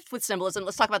was rife with symbolism.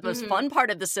 Let's talk about the most fun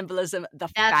part of the symbolism, the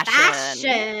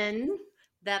fashion.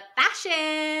 The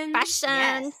fashion. Yes.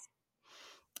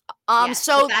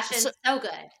 The fashion's so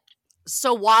good.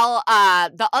 So while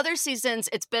the other seasons,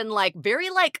 it's been like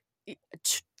very like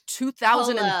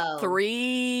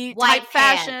 2003 White type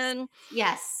fashion.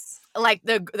 Yes. Like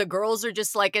the girls are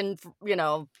just like in,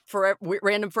 random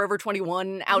Forever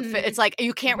 21 outfit. It's like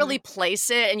you can't really place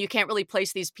it, and you can't really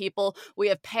place these people. We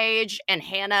have Paige and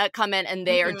Hannah come in, and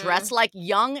they are dressed like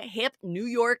young, hip New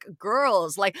York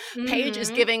girls. Like Paige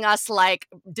is giving us like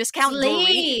discount sleeves.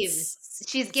 Briefs.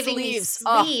 She's giving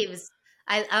sleeves.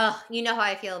 You know how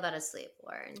I feel about a sleeve,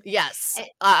 Lauren. Yes.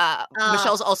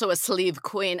 Michelle's also a sleeve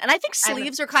queen. And I think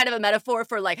sleeves are kind of a metaphor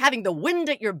for like having the wind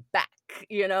at your back,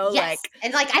 Yes. Like,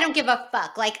 and like, I don't give a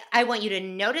fuck. Like, I want you to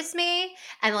notice me.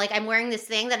 And like, I'm wearing this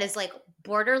thing that is like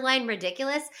borderline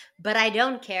ridiculous, but I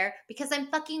don't care because I'm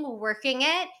fucking working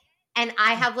it. And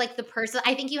I have like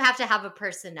I think you have to have a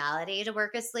personality to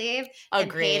work a sleeve.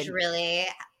 Agreed. And Paige really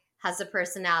has a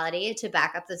personality to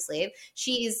back up the sleeve.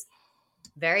 She's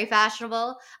very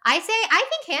fashionable. I think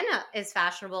Hannah is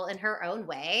fashionable in her own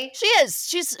way. She is.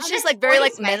 She's like very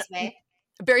like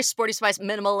very sporty spice,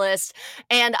 minimalist,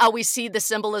 and we see the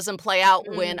symbolism play out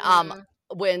when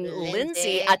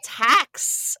Lindsay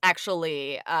attacks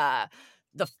actually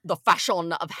the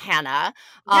fashion of Hannah,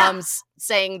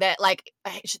 saying that like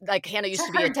Hannah used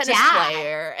to be a tennis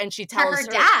player, and she tells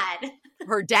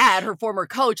her dad, her former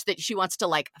coach, that she wants to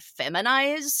like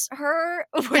feminize her,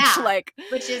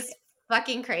 which is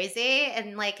fucking crazy.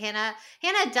 And like Hannah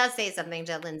does say something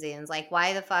to Lindsay and is like,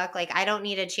 why the fuck? Like, I don't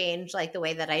need to change like the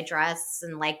way that I dress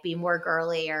and like be more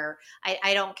girly, or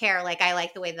I don't care. Like, I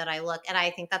like the way that I look. And I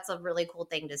think that's a really cool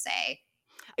thing to say.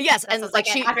 Yes. That and like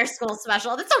an after school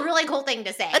special. That's a really cool thing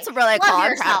to say. That's a really cool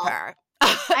yourself.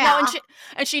 No,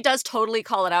 and she does totally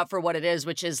call it out for what it is,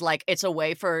 which is like it's a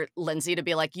way for Lindsay to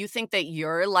be like, you think that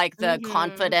you're like the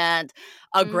confident,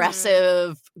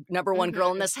 aggressive number one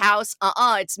girl in this house?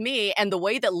 It's me. And the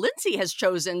way that Lindsay has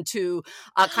chosen to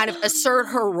kind of assert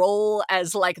her role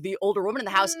as like the older woman in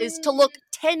the house is to look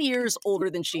 10 years older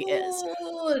than she is.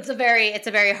 Ooh, it's a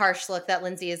very harsh look that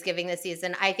Lindsay is giving this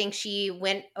season. I think she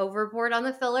went overboard on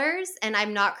the fillers, and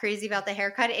I'm not crazy about the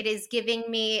haircut. It's giving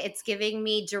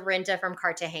me Dorinda from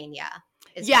Cartagena.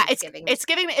 It's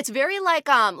very like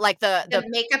the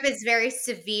makeup is very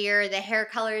severe. The hair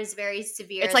color is very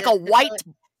severe. It's like a white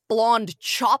blonde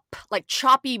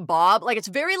choppy bob. Like it's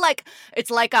very like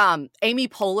Amy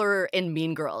Poehler in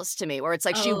Mean Girls to me, where it's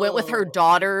like she went with her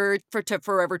daughter to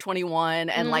Forever 21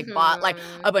 and like bought like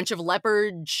a bunch of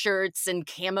leopard shirts and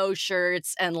camo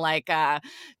shirts and like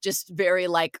just very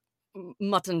like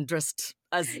mutton dressed.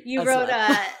 You wrote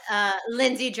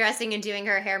Lindsay dressing and doing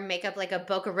her hair makeup like a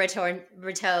Boca Raton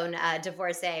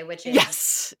divorcee, which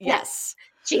is yes.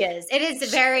 She is. It is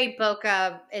very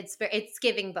Boca. It's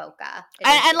giving Boca.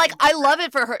 And like, I love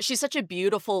it for her. She's such a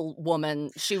beautiful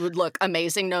woman. She would look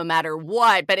amazing no matter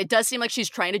what. But it does seem like she's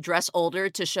trying to dress older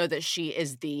to show that she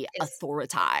is the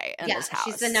authority in this house.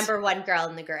 She's the number one girl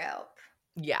in the group.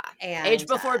 Yeah. And, age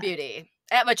before beauty.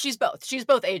 But she's both. She's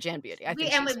both age and beauty. I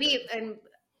think and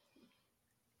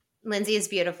Lindsay is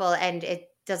beautiful, and it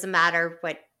doesn't matter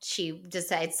what she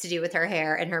decides to do with her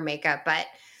hair and her makeup, but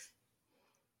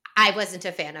I wasn't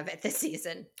a fan of it this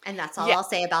season, and that's all I'll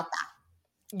say about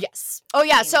that. Yes. Oh,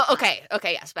 yeah. So, okay,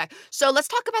 yes, back. So let's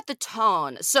talk about the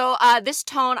tone. So this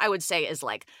tone, I would say, is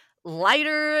like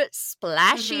lighter,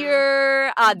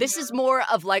 splashier. This is more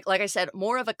of like I said,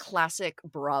 more of a classic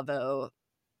Bravo,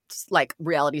 like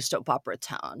reality soap opera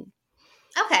tone.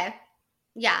 Okay.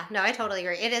 Yeah, no, I totally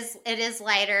agree. It is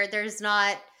lighter. It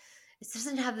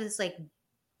doesn't have this like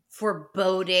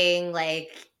foreboding, like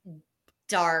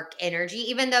dark energy,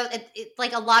 even though it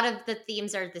like a lot of the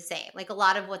themes are the same. Like a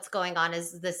lot of what's going on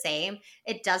is the same.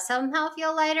 It does somehow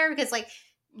feel lighter because like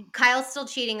Kyle's still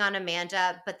cheating on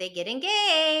Amanda, but they get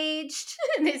engaged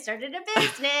and they started a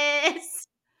business.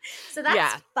 So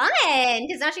that's fun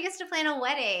because now she gets to plan a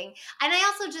wedding. And I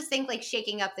also just think like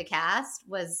shaking up the cast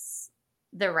was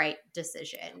the right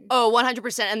decision. Oh,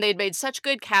 100%. And they'd made such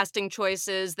good casting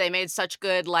choices. They made such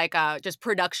good like just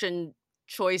production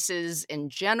choices in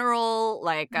general,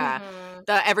 like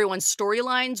everyone's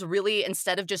storylines really,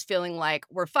 instead of just feeling like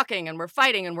we're fucking and we're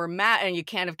fighting and we're mad and you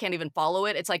can't even follow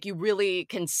it, it's like you really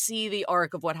can see the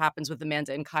arc of what happens with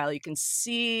Amanda and Kyle. You can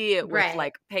see it with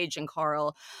like Paige and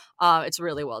Carl. It's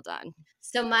really well done.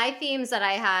 So my themes that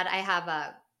I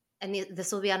have and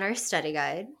this will be on our study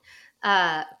guide,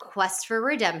 quest for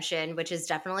redemption, which is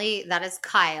that is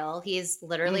Kyle. He's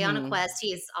literally on a quest.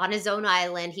 He's on his own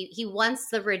island. He wants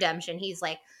the redemption. He's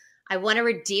like, I want to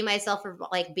redeem myself for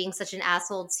like being such an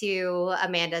asshole to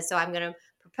Amanda. So I'm going to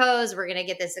propose. We're going to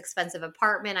get this expensive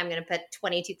apartment. I'm going to put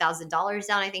 $22,000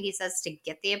 down, I think he says, to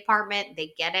get the apartment.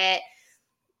 They get it.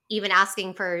 Even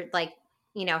asking for like,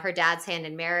 her dad's hand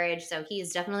in marriage. So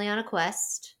he's definitely on a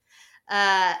quest.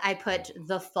 I put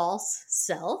the false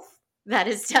self. That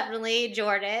is definitely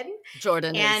Jordan.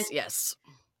 Jordan is, yes.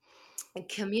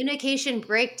 Communication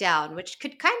breakdown, which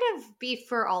could kind of be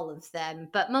for all of them,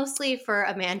 but mostly for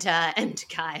Amanda and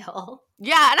Kyle.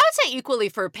 Yeah, and I would say equally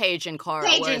for Paige and Carl.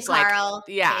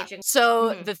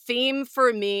 So the theme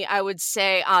for me, I would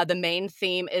say the main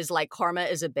theme is like karma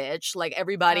is a bitch. Like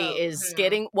everybody is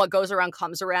getting what goes around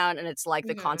comes around, and it's like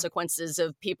the consequences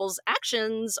of people's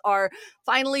actions are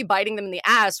finally biting them in the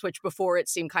ass, which before it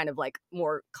seemed kind of like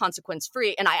more consequence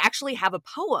free. And I actually have a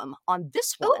poem on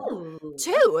this one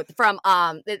too from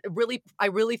I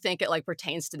really think it like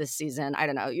pertains to this season. I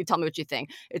don't know. You tell me what you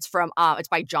think. It's from it's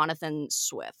by Jonathan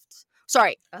Swift.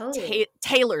 Sorry,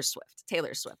 Taylor Swift.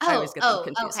 Taylor Swift. I always get them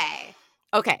confused.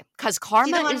 Okay, because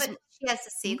karma is. She has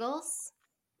the seagulls.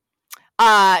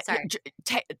 Sorry,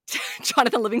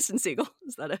 Jonathan Livingston Seagull.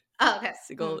 Is that a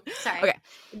seagull? Sorry.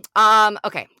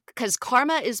 Okay, because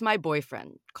karma is my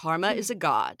boyfriend. Karma is a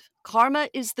god. Karma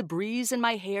is the breeze in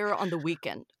my hair on the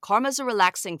weekend. Karma's a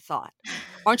relaxing thought.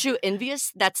 Aren't you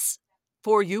envious? That's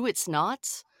for you. It's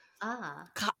not.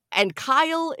 And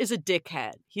Kyle is a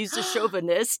dickhead. He's a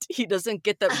chauvinist. He doesn't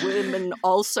get that women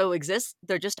also exist.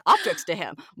 They're just objects to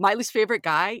him. Miley's favorite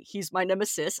guy. He's my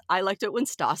nemesis. I liked it when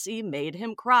Stassi made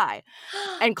him cry.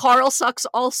 And Carl sucks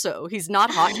also. He's not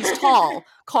hot. He's tall.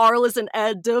 Carl is an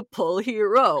Oedipal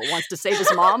hero. Wants to save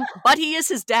his mom, but he is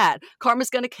his dad. Karma's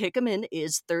gonna kick him in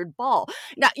his third ball.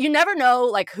 Now, you never know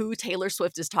like who Taylor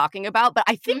Swift is talking about, but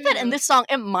I think that in this song,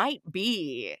 it might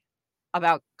be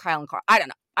about Kyle and Carl. I don't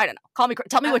know.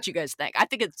 Tell me what you guys think. I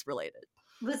think it's related.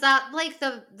 Was that like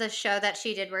the show that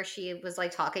she did where she was like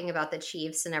talking about the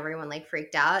Chiefs and everyone like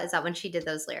freaked out? Is that when she did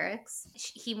those lyrics?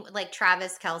 He like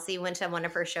Travis Kelce went to one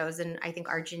of her shows in I think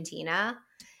Argentina,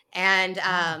 and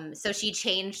so she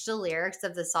changed the lyrics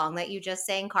of the song that you just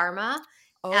sang, Karma,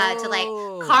 to like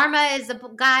Karma is the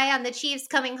guy on the Chiefs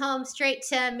coming home straight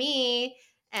to me.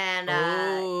 And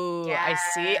yeah. I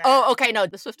see. Oh, okay. No,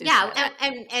 the Swifties. Yeah,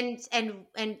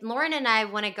 and Lauren and I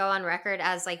want to go on record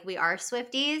as like we are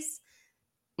Swifties.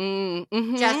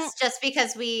 Mm-hmm. Just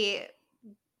because we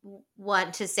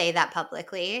want to say that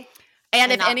publicly.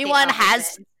 And if anyone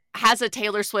has a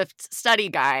Taylor Swift study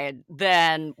guide,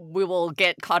 then we will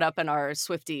get caught up in our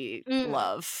Swiftie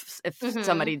love if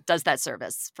somebody does that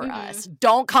service for us.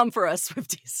 Don't come for us,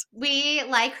 Swifties. We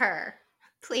like her.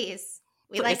 Please.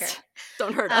 We like her.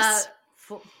 Don't hurt us.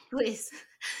 Please.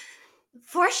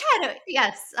 Foreshadowing.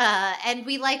 Yes. And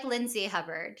we like Lindsay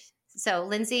Hubbard. So,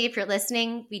 Lindsay, if you're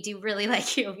listening, we do really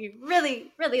like you. We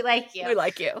really, really like you. We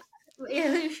like you.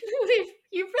 You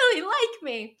really like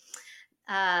me.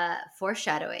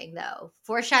 Foreshadowing, though.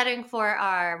 Foreshadowing for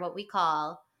our, what we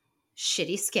call,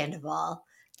 shitty scandal.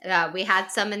 We had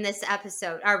some in this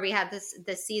episode, or we had this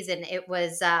season. It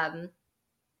was, I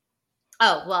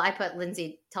put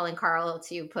Lindsay telling Carl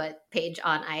to put Paige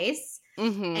on ice.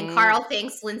 Mm-hmm. And Carl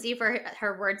thanks Lindsay for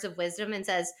her words of wisdom and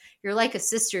says, "You're like a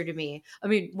sister to me. I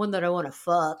mean, one that I want to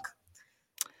fuck."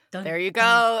 There you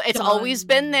go. It's always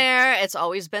been there. It's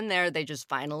always been there. They just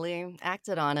finally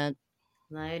acted on it.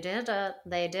 They did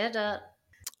it.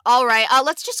 All right.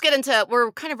 Let's just get into,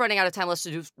 we're kind of running out of time. Let's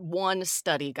do one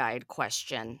study guide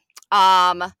question.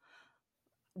 Who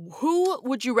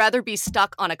would you rather be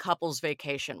stuck on a couple's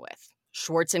vacation with?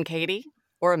 Schwartz and Katie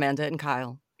or Amanda and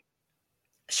Kyle?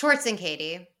 Schwartz and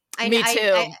Katie. Me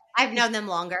too. I've known them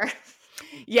longer.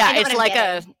 Yeah, it's like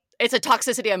it's a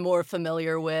toxicity I'm more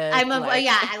familiar with. I know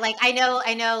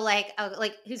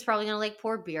who's probably gonna like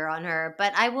pour beer on her,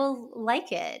 but I will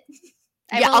like it.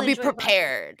 I'll be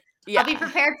prepared. Yeah. I'll be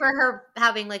prepared for her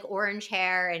having like orange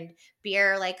hair and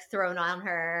beer like thrown on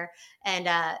her, and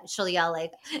she'll yell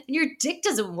like, "Your dick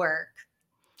doesn't work."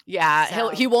 Yeah, so,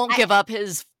 he won't give up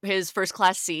his first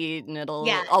class seat, and I'll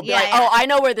be oh, I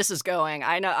know where this is going.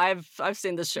 I know I've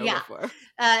seen this show before.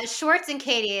 Schwartz and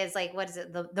Katie is like, what is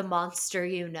it, the monster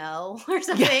or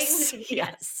something?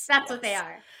 Yes, that's what they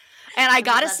are. And I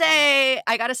gotta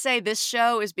say, this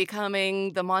show is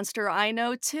becoming the monster I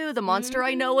know too. The monster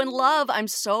I know and love. I'm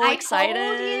so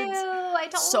excited. I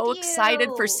told you. Excited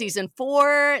for season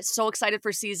 4. So excited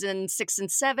for season 6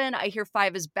 and 7. I hear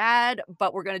 5 is bad,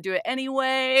 but we're gonna do it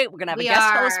anyway. We're gonna have a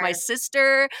guest host, my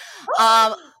sister.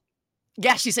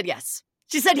 Yeah, she said yes.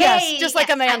 She said yes, just like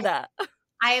Amanda.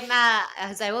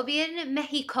 I will be in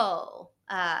Mexico.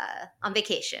 On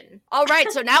vacation. All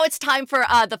right, so now it's time for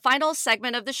the final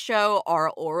segment of the show, our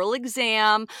oral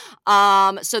exam.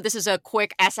 So this is a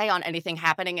quick essay on anything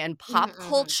happening in pop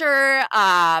culture.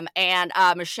 And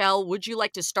Michele, would you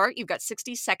like to start? You've got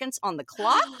 60 seconds on the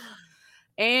clock,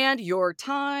 and your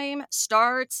time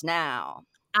starts now.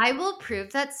 I will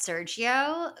prove that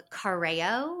Sergio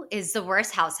Carreo is the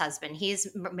worst house husband. He's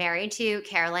married to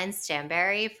Caroline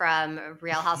Stanbury from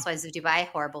Real Housewives of Dubai,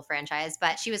 horrible franchise,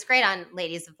 but she was great on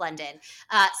Ladies of London.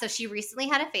 So she recently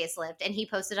had a facelift, and he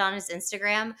posted on his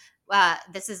Instagram.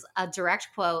 This is a direct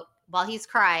quote while he's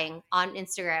crying on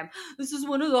Instagram. "This is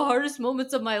one of the hardest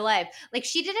moments of my life." Like,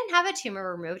 she didn't have a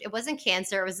tumor removed. It wasn't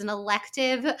cancer. It was an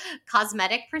elective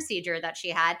cosmetic procedure that she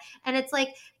had. And it's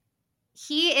like,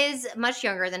 he is much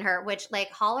younger than her, which, like,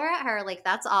 holler at her. Like,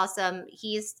 that's awesome.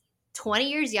 He's 20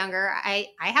 years younger. I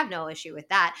have no issue with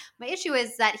that. My issue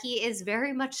is that he is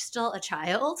very much still a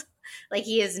child. Like,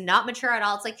 he is not mature at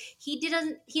all. It's like he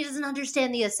doesn't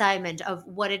understand the assignment of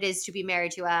what it is to be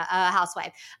married to a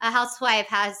housewife. A housewife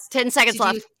has 10 seconds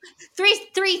left.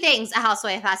 Three things a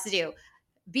housewife has to do: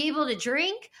 be able to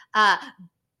drink,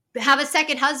 have a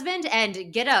second husband,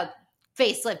 and get a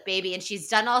facelift, baby. And she's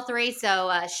done all 3,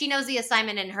 so she knows the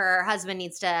assignment, and her husband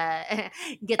needs to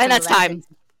get some. And that's lessons.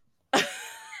 Time.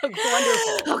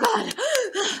 Wonderful. Oh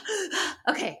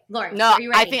God. Okay, Lauren. No, are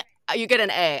you ready? I think you get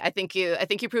an A. I think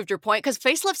you proved your point, because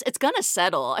facelifts, it's gonna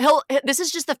settle. This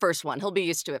is just the first one. He'll be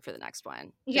used to it for the next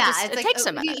one. Yeah, it takes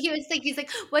a minute. He's like,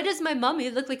 why does my mummy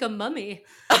look like a mummy?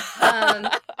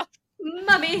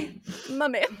 Mummy.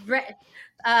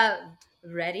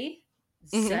 Ready,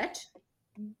 set,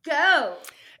 go.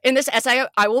 In this essay,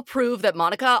 I will prove that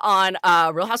Monica on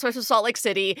Real Housewives of Salt Lake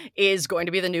City is going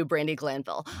to be the new Brandi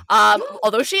Glanville.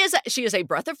 Although she is a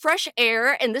breath of fresh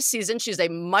air in this season, she's a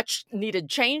much needed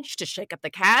change to shake up the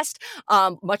cast.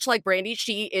 Much like Brandi,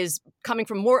 she is coming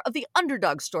from more of the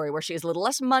underdog story where she has a little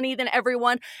less money than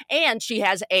everyone, and she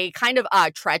has a kind of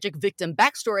tragic victim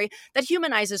backstory that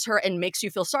humanizes her and makes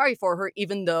you feel sorry for her,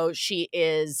 even though she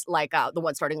is like the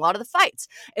one starting a lot of the fights.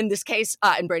 In this case,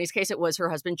 in Brandi's case, it was her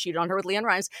husband cheated on her with Leanne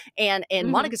Rimes. And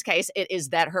in Monica's case, it is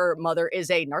that her mother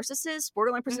is a narcissist,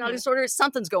 borderline personality disorder.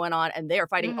 Something's going on, and they are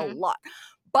fighting a lot.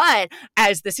 But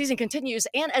as the season continues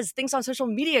and as things on social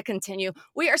media continue,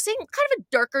 we are seeing kind of a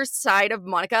darker side of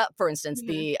Monica. For instance,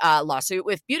 the lawsuit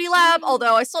with Beauty Lab,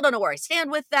 although I still don't know where I stand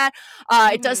with that.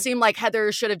 It does seem like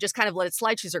Heather should have just kind of let it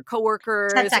slide. She's her coworker.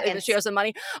 10 seconds. She owes them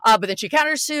money. But then she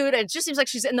countersued, and it just seems like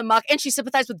she's in the muck. And she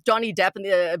sympathized with Johnny Depp in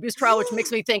the abuse trial, which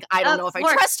makes me think, I don't know if I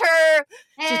trust her.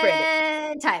 She's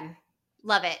Brandi. Time.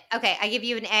 Love it. Okay, I give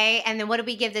you an A. And then what do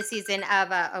we give this season of?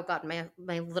 Oh God, my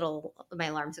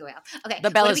alarm's going off. Okay, the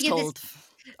bell is tolled.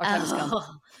 Our time has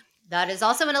come. That is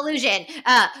also an illusion.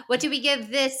 What do we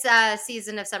give this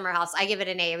season of Summer House? I give it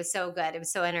an A. It was so good. It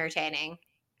was so entertaining.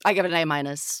 I give it an A-.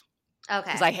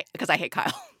 Okay, because I hate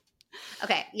Kyle.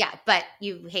 Okay, yeah, but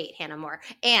you hate Hannah more.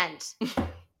 And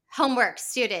homework,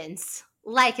 students,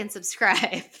 like and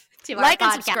subscribe. To our podcast.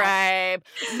 And subscribe.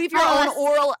 Leave your own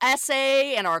oral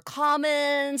essay in our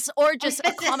comments, or just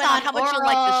a comment on how much you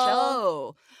like the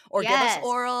show, or give us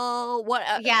oral,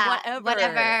 whatever.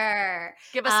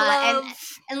 Give us love,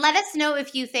 and let us know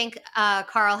if you think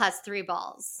Carl has 3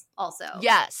 balls. Also,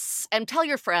 yes, and tell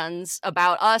your friends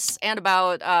about us and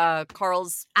about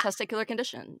Carl's testicular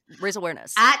condition. Raise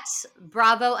awareness at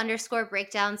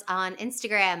Bravo_breakdowns on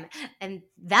Instagram, and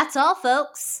that's all,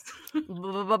 folks.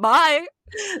 Bye.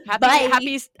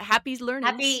 Happy learning.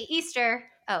 Happy Easter.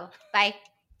 Oh, bye.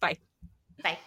 Bye.